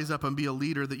he'll rise up and be a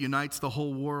leader that unites the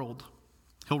whole world.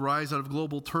 He'll rise out of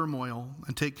global turmoil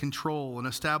and take control and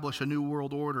establish a new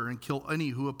world order and kill any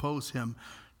who oppose him.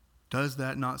 Does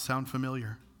that not sound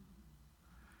familiar?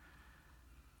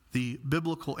 The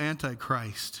biblical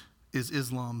Antichrist is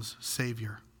Islam's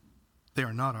savior. They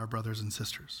are not our brothers and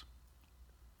sisters.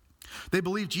 They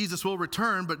believe Jesus will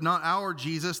return, but not our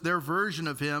Jesus, their version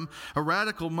of him, a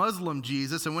radical Muslim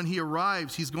Jesus. And when he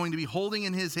arrives, he's going to be holding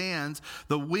in his hands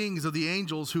the wings of the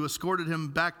angels who escorted him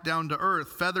back down to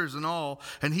earth, feathers and all.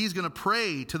 And he's going to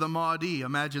pray to the Mahdi.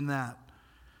 Imagine that.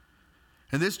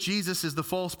 And this Jesus is the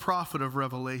false prophet of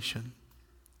Revelation.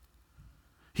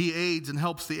 He aids and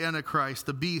helps the Antichrist,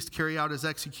 the beast, carry out his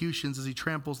executions as he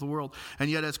tramples the world. And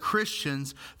yet as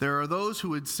Christians, there are those who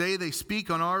would say they speak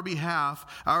on our behalf,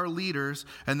 our leaders,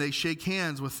 and they shake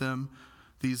hands with them.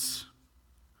 These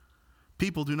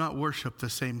people do not worship the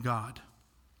same God.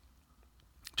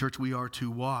 Church, we are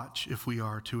to watch if we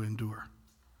are to endure.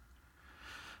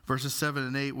 Verses 7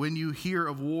 and 8, when you hear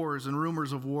of wars and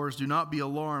rumors of wars, do not be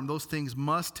alarmed. Those things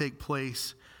must take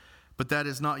place, but that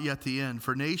is not yet the end.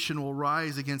 For nation will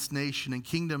rise against nation and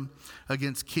kingdom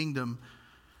against kingdom.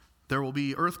 There will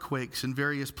be earthquakes in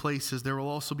various places. There will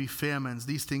also be famines.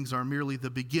 These things are merely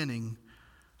the beginning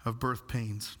of birth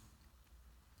pains.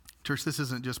 Church, this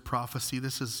isn't just prophecy.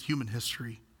 This is human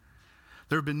history.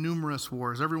 There have been numerous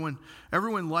wars.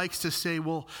 Everyone likes to say,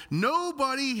 well,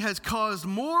 nobody has caused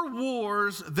more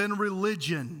wars than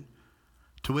religion.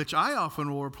 To which I often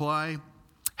will reply,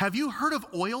 have you heard of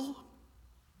oil?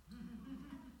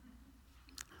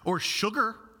 Or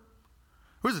sugar?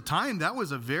 There was a time that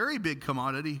was a very big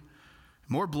commodity.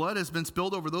 More blood has been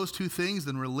spilled over those two things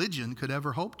than religion could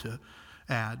ever hope to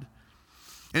add.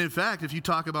 And in fact, if you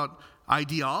talk about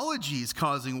ideologies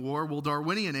causing war, well,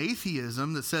 Darwinian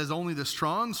atheism that says only the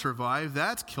strong survive,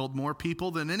 that's killed more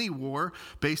people than any war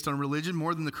based on religion,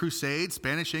 more than the Crusades,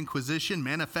 Spanish Inquisition,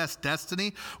 Manifest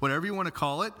Destiny, whatever you want to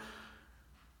call it.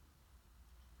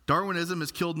 Darwinism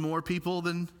has killed more people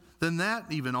than that,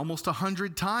 even almost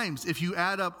 100 times. If you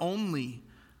add up only,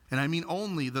 and I mean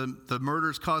only, the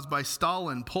murders caused by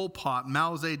Stalin, Pol Pot,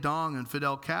 Mao Zedong, and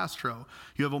Fidel Castro,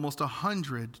 you have almost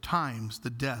 100 times the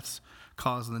deaths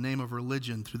caused in the name of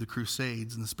religion through the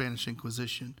Crusades and the Spanish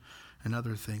Inquisition and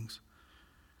other things.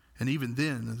 And even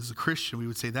then, as a Christian, we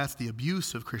would say that's the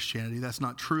abuse of Christianity. That's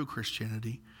not true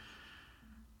Christianity.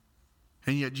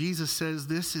 And yet Jesus says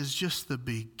this is just the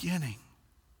beginning.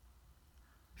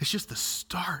 It's just the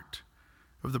start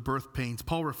of the birth pains.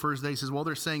 Paul refers to that. He says, well,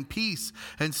 they're saying peace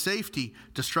and safety.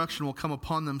 Destruction will come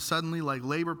upon them suddenly like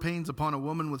labor pains upon a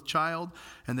woman with child,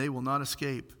 and they will not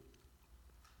escape.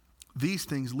 These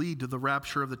things lead to the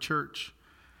rapture of the church,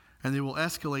 and they will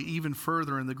escalate even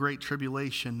further in the great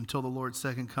tribulation until the Lord's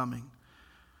second coming.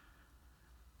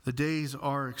 The days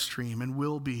are extreme and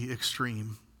will be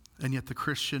extreme, and yet the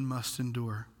Christian must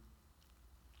endure.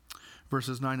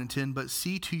 Verses 9 and 10, but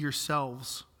see to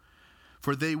yourselves,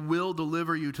 for they will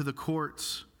deliver you to the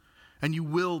courts, and you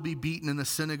will be beaten in the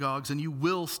synagogues, and you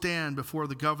will stand before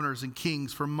the governors and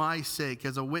kings for my sake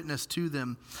as a witness to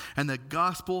them. And the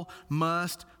gospel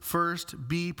must first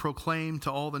be proclaimed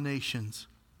to all the nations.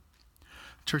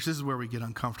 Church, this is where we get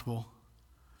uncomfortable.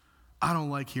 I don't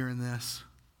like hearing this,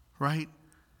 right?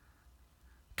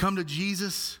 Come to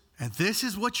Jesus, and this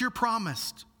is what you're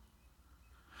promised.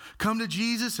 Come to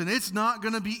Jesus, and it's not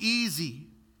going to be easy.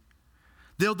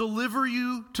 They'll deliver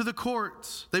you to the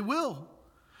courts. They will.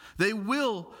 They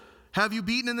will have you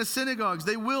beaten in the synagogues.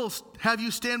 They will have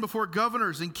you stand before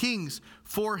governors and kings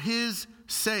for his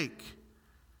sake.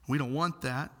 We don't want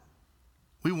that.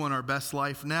 We want our best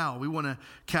life now. We want to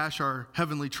cash our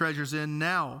heavenly treasures in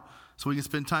now so we can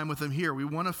spend time with him here. We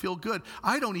want to feel good.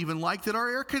 I don't even like that our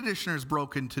air conditioner is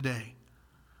broken today.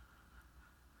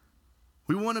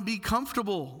 We want to be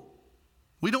comfortable.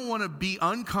 We don't want to be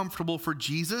uncomfortable for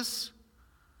Jesus.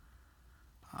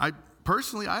 I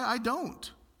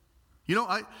don't. You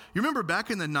remember back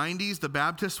in the 90s, the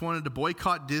Baptists wanted to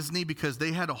boycott Disney because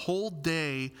they had a whole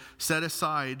day set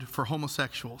aside for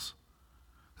homosexuals.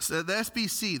 So the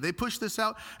SBC, they pushed this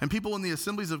out, and people in the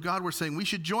Assemblies of God were saying, we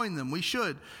should join them, we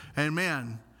should. And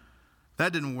man,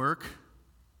 that didn't work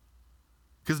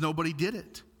because nobody did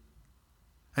it.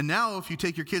 And now if you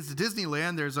take your kids to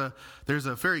Disneyland, there's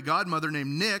a fairy godmother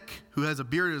named Nick who has a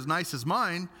beard as nice as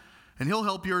mine, and he'll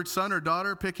help your son or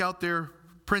daughter pick out their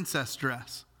princess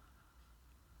dress.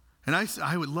 And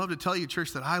I would love to tell you,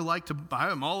 church, that I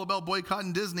am all about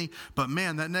boycotting Disney, but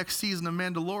man, that next season of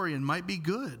Mandalorian might be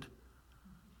good.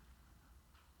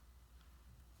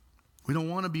 We don't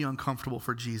want to be uncomfortable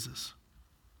for Jesus.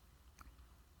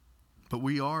 But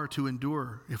we are to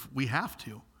endure if we have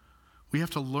to. We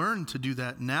have to learn to do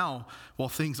that now while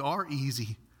things are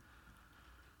easy,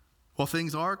 while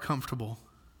things are comfortable.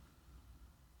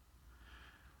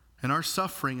 And our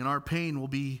suffering and our pain will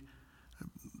be,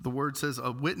 the word says,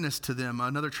 a witness to them.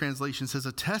 Another translation says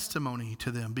a testimony to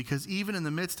them. Because even in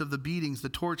the midst of the beatings, the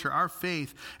torture, our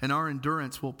faith and our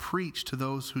endurance will preach to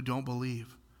those who don't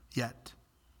believe yet.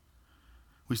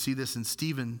 We see this in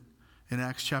Stephen in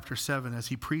Acts chapter 7 as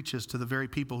he preaches to the very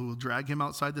people who will drag him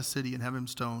outside the city and have him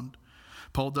stoned.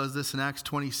 Paul does this in Acts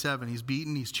 27. He's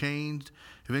beaten, he's chained,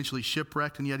 eventually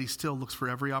shipwrecked, and yet he still looks for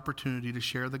every opportunity to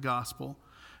share the gospel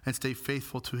and stay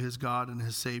faithful to his God and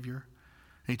his Savior.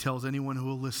 And he tells anyone who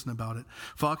will listen about it.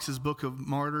 Fox's Book of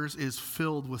Martyrs is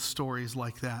filled with stories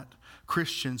like that.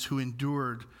 Christians who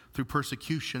endured through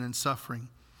persecution and suffering.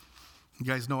 You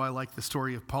guys know I like the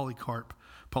story of Polycarp.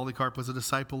 Polycarp was a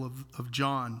disciple of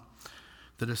John,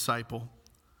 the disciple.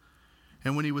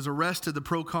 And when he was arrested, the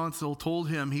proconsul told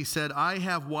him, he said, I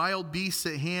have wild beasts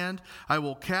at hand. I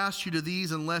will cast you to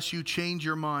these unless you change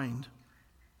your mind.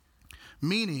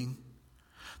 Meaning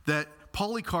that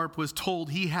Polycarp was told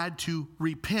he had to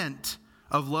repent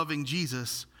of loving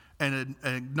Jesus and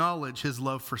acknowledge his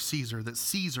love for Caesar, that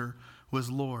Caesar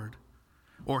was Lord.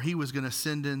 Or he was going to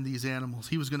send in these animals.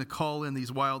 He was going to call in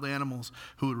these wild animals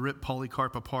who would rip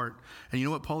Polycarp apart. And you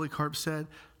know what Polycarp said?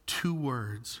 2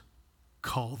 words,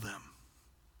 call them.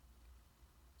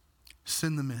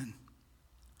 Send them in.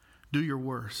 Do your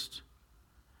worst.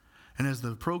 And as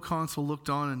the proconsul looked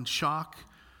on in shock,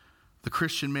 the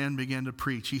Christian man began to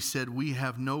preach. He said, we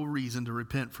have no reason to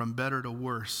repent from better to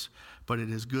worse, but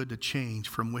it is good to change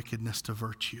from wickedness to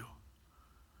virtue.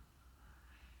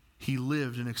 He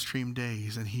lived in extreme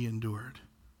days and he endured.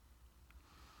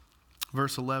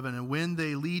 Verse 11, and when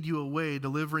they lead you away,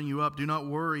 delivering you up, do not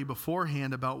worry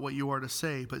beforehand about what you are to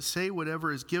say, but say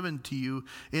whatever is given to you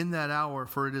in that hour,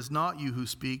 for it is not you who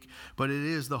speak, but it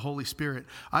is the Holy Spirit.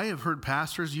 I have heard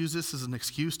pastors use this as an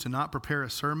excuse to not prepare a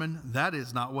sermon. That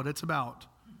is not what it's about.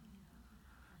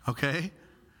 Okay?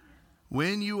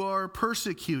 When you are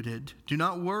persecuted, do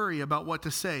not worry about what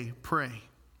to say. Pray,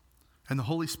 and the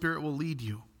Holy Spirit will lead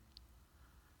you.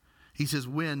 He says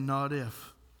when, not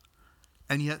if.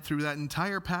 And yet through that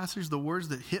entire passage, the words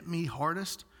that hit me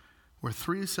hardest were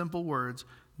 3 simple words.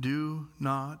 Do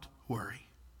not worry.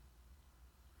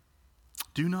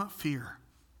 Do not fear.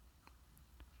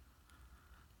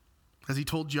 As he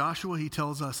told Joshua, he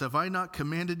tells us, have I not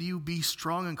commanded you, be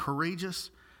strong and courageous?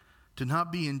 Do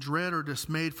not be in dread or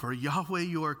dismayed, for Yahweh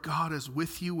your God is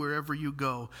with you wherever you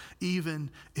go,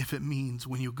 even if it means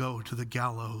when you go to the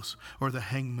gallows or the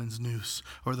hangman's noose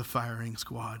or the firing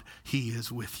squad. He is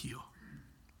with you.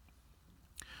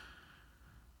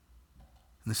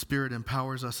 And the Spirit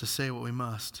empowers us to say what we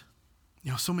must. You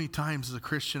know, so many times as a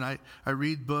Christian, I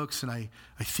read books and I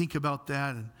think about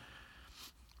that. And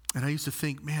I used to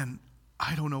think, man,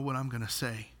 I don't know what I'm going to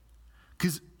say.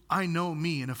 Because I know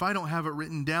me, and if I don't have it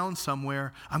written down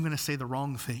somewhere, I'm going to say the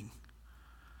wrong thing.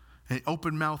 And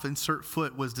open mouth, insert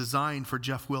foot was designed for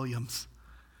Jeff Williams.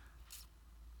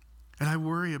 And I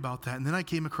worry about that. And then I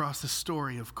came across this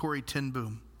story of Corrie ten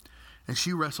Boom. And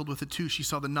she wrestled with it too. She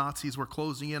saw the Nazis were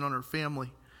closing in on her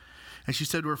family. And she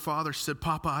said to her father, she said,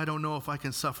 Papa, I don't know if I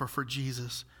can suffer for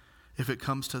Jesus if it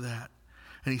comes to that.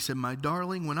 And he said, my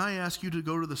darling, when I ask you to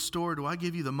go to the store, do I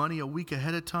give you the money a week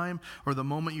ahead of time or the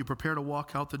moment you prepare to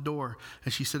walk out the door?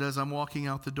 And she said, as I'm walking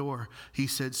out the door, he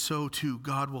said, so too,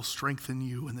 God will strengthen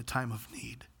you in the time of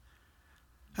need.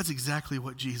 That's exactly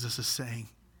what Jesus is saying.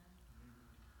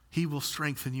 He will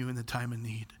strengthen you in the time of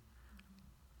need.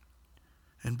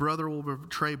 And brother will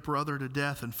betray brother to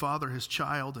death, and father his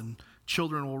child, and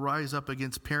children will rise up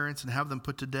against parents and have them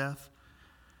put to death.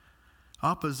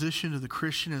 Opposition to the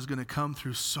Christian is going to come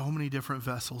through so many different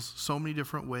vessels, so many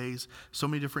different ways, so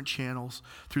many different channels,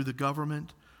 through the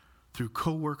government, through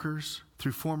coworkers,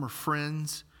 through former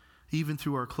friends, even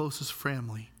through our closest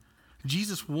family.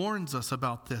 Jesus warns us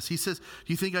about this. He says, do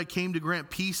you think I came to grant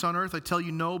peace on earth? I tell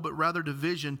you no, but rather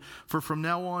division. For from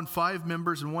now on, 5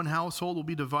 members in one household will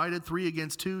be divided, 3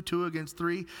 against 2, 2 against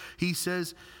 3. He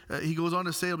says, he goes on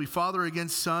to say it'll be father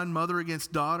against son, mother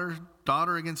against daughter,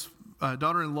 daughter against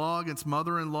daughter-in-law against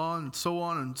mother-in-law, and so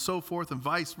on and so forth, and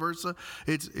vice versa.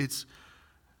 It's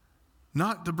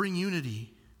not to bring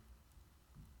unity.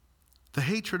 The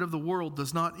hatred of the world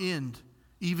does not end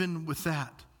even with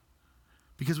that.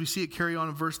 Because we see it carry on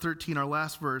in verse 13, our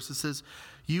last verse. It says,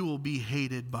 you will be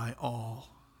hated by all.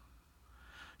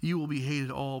 You will be hated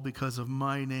all because of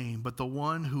my name, but the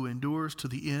one who endures to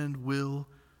the end will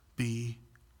be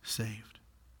saved.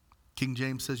 King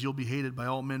James says, you'll be hated by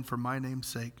all men for my name's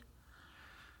sake.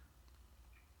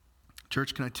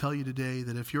 Church, can I tell you today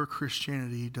that if your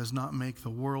Christianity does not make the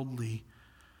worldly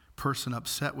person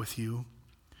upset with you,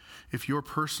 if your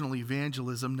personal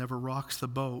evangelism never rocks the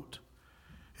boat,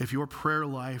 if your prayer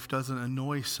life doesn't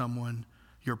annoy someone,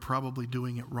 you're probably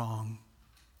doing it wrong.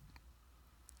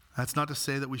 That's not to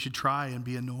say that we should try and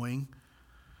be annoying.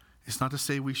 It's not to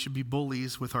say we should be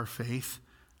bullies with our faith,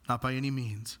 not by any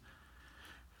means.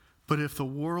 But if the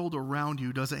world around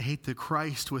you doesn't hate the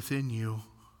Christ within you,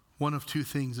 one of 2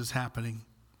 things is happening.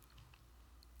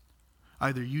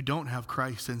 Either you don't have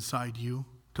Christ inside you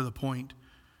to the point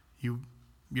you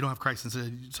don't have Christ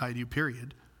inside you,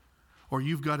 period. Or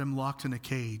you've got him locked in a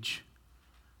cage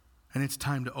and it's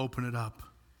time to open it up.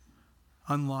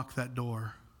 Unlock that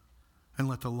door and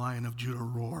let the Lion of Judah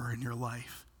roar in your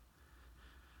life.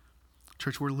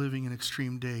 Church, we're living in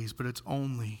extreme days, but it's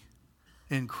only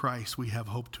in Christ we have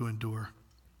hope to endure.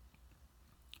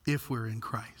 If we're in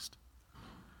Christ.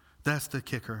 That's the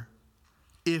kicker.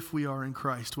 if we are in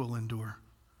Christ, will endure.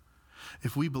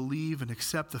 If we believe and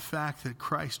accept the fact that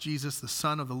Christ Jesus, the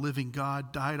Son of the living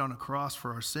God, died on a cross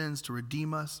for our sins to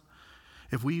redeem us,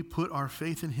 if we put our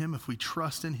faith in him, if we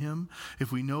trust in him,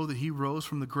 if we know that he rose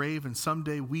from the grave and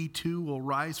someday we too will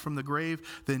rise from the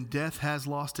grave, then death has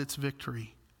lost its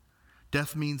victory.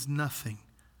 Death means nothing.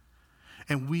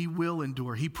 And we will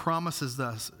endure. He promises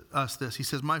us this. He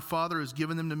says, my Father has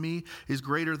given them to me, is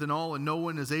greater than all, and no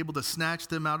one is able to snatch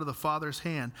them out of the Father's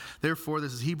hand. Therefore,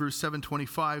 this is Hebrews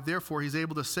 7:25. Therefore, he's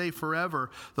able to save forever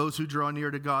those who draw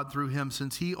near to God through him,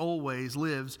 since he always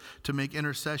lives to make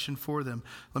intercession for them.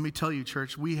 Let me tell you,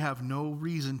 church, we have no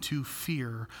reason to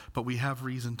fear, but we have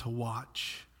reason to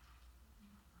watch.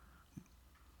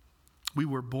 We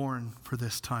were born for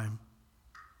this time.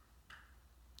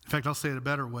 In fact, I'll say it a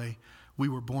better way. We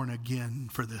were born again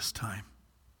for this time.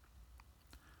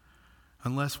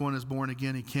 Unless one is born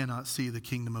again, he cannot see the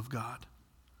kingdom of God.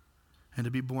 And to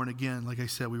be born again, like I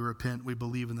said, we repent, we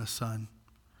believe in the Son.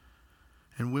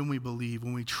 And when we believe,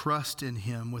 when we trust in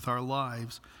him with our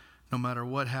lives, no matter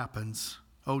what happens,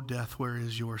 oh death, where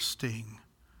is your sting?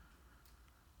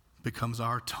 Becomes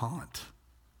our taunt.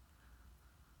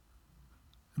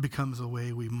 It becomes the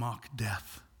way we mock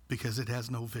death because it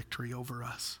has no victory over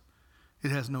us. It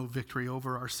has no victory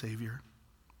over our Savior.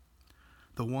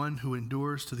 The one who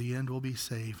endures to the end will be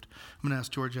saved. I'm going to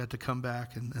ask Georgette to come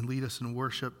back and lead us in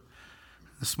worship.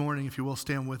 This morning, if you will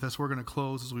stand with us, we're going to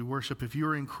close as we worship. If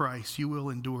you're in Christ, you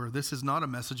will endure. This is not a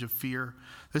message of fear.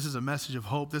 This is a message of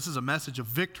hope. This is a message of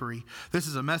victory. This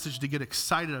is a message to get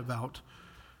excited about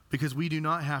because we do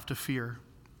not have to fear.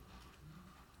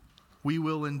 We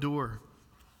will endure.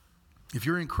 If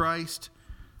you're in Christ,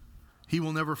 he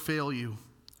will never fail you.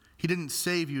 He didn't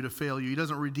save you to fail you. He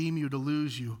doesn't redeem you to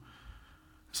lose you.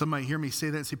 Some might hear me say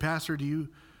that and say, Pastor,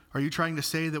 are you trying to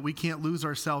say that we can't lose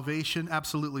our salvation?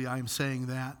 Absolutely, I am saying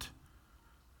that.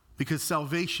 Because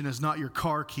salvation is not your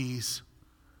car keys.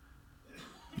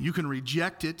 You can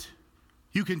reject it.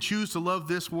 You can choose to love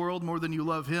this world more than you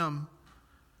love him.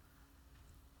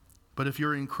 But if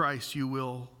you're in Christ, you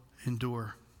will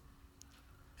endure.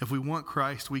 If we want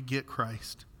Christ, we get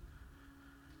Christ.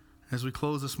 As we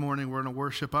close this morning, we're going to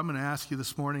worship. I'm going to ask you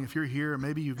this morning, if you're here,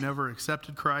 maybe you've never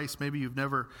accepted Christ, maybe you've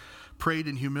never prayed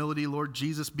in humility, Lord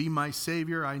Jesus, be my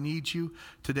Savior, I need you.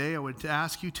 Today, I would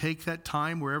ask you, take that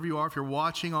time, wherever you are, if you're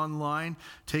watching online,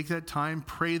 take that time,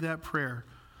 pray that prayer.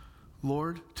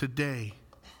 Lord, today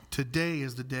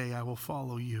is the day I will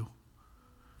follow you.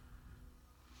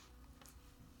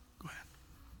 Go ahead.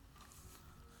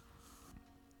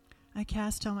 I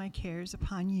cast all my cares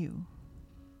upon you,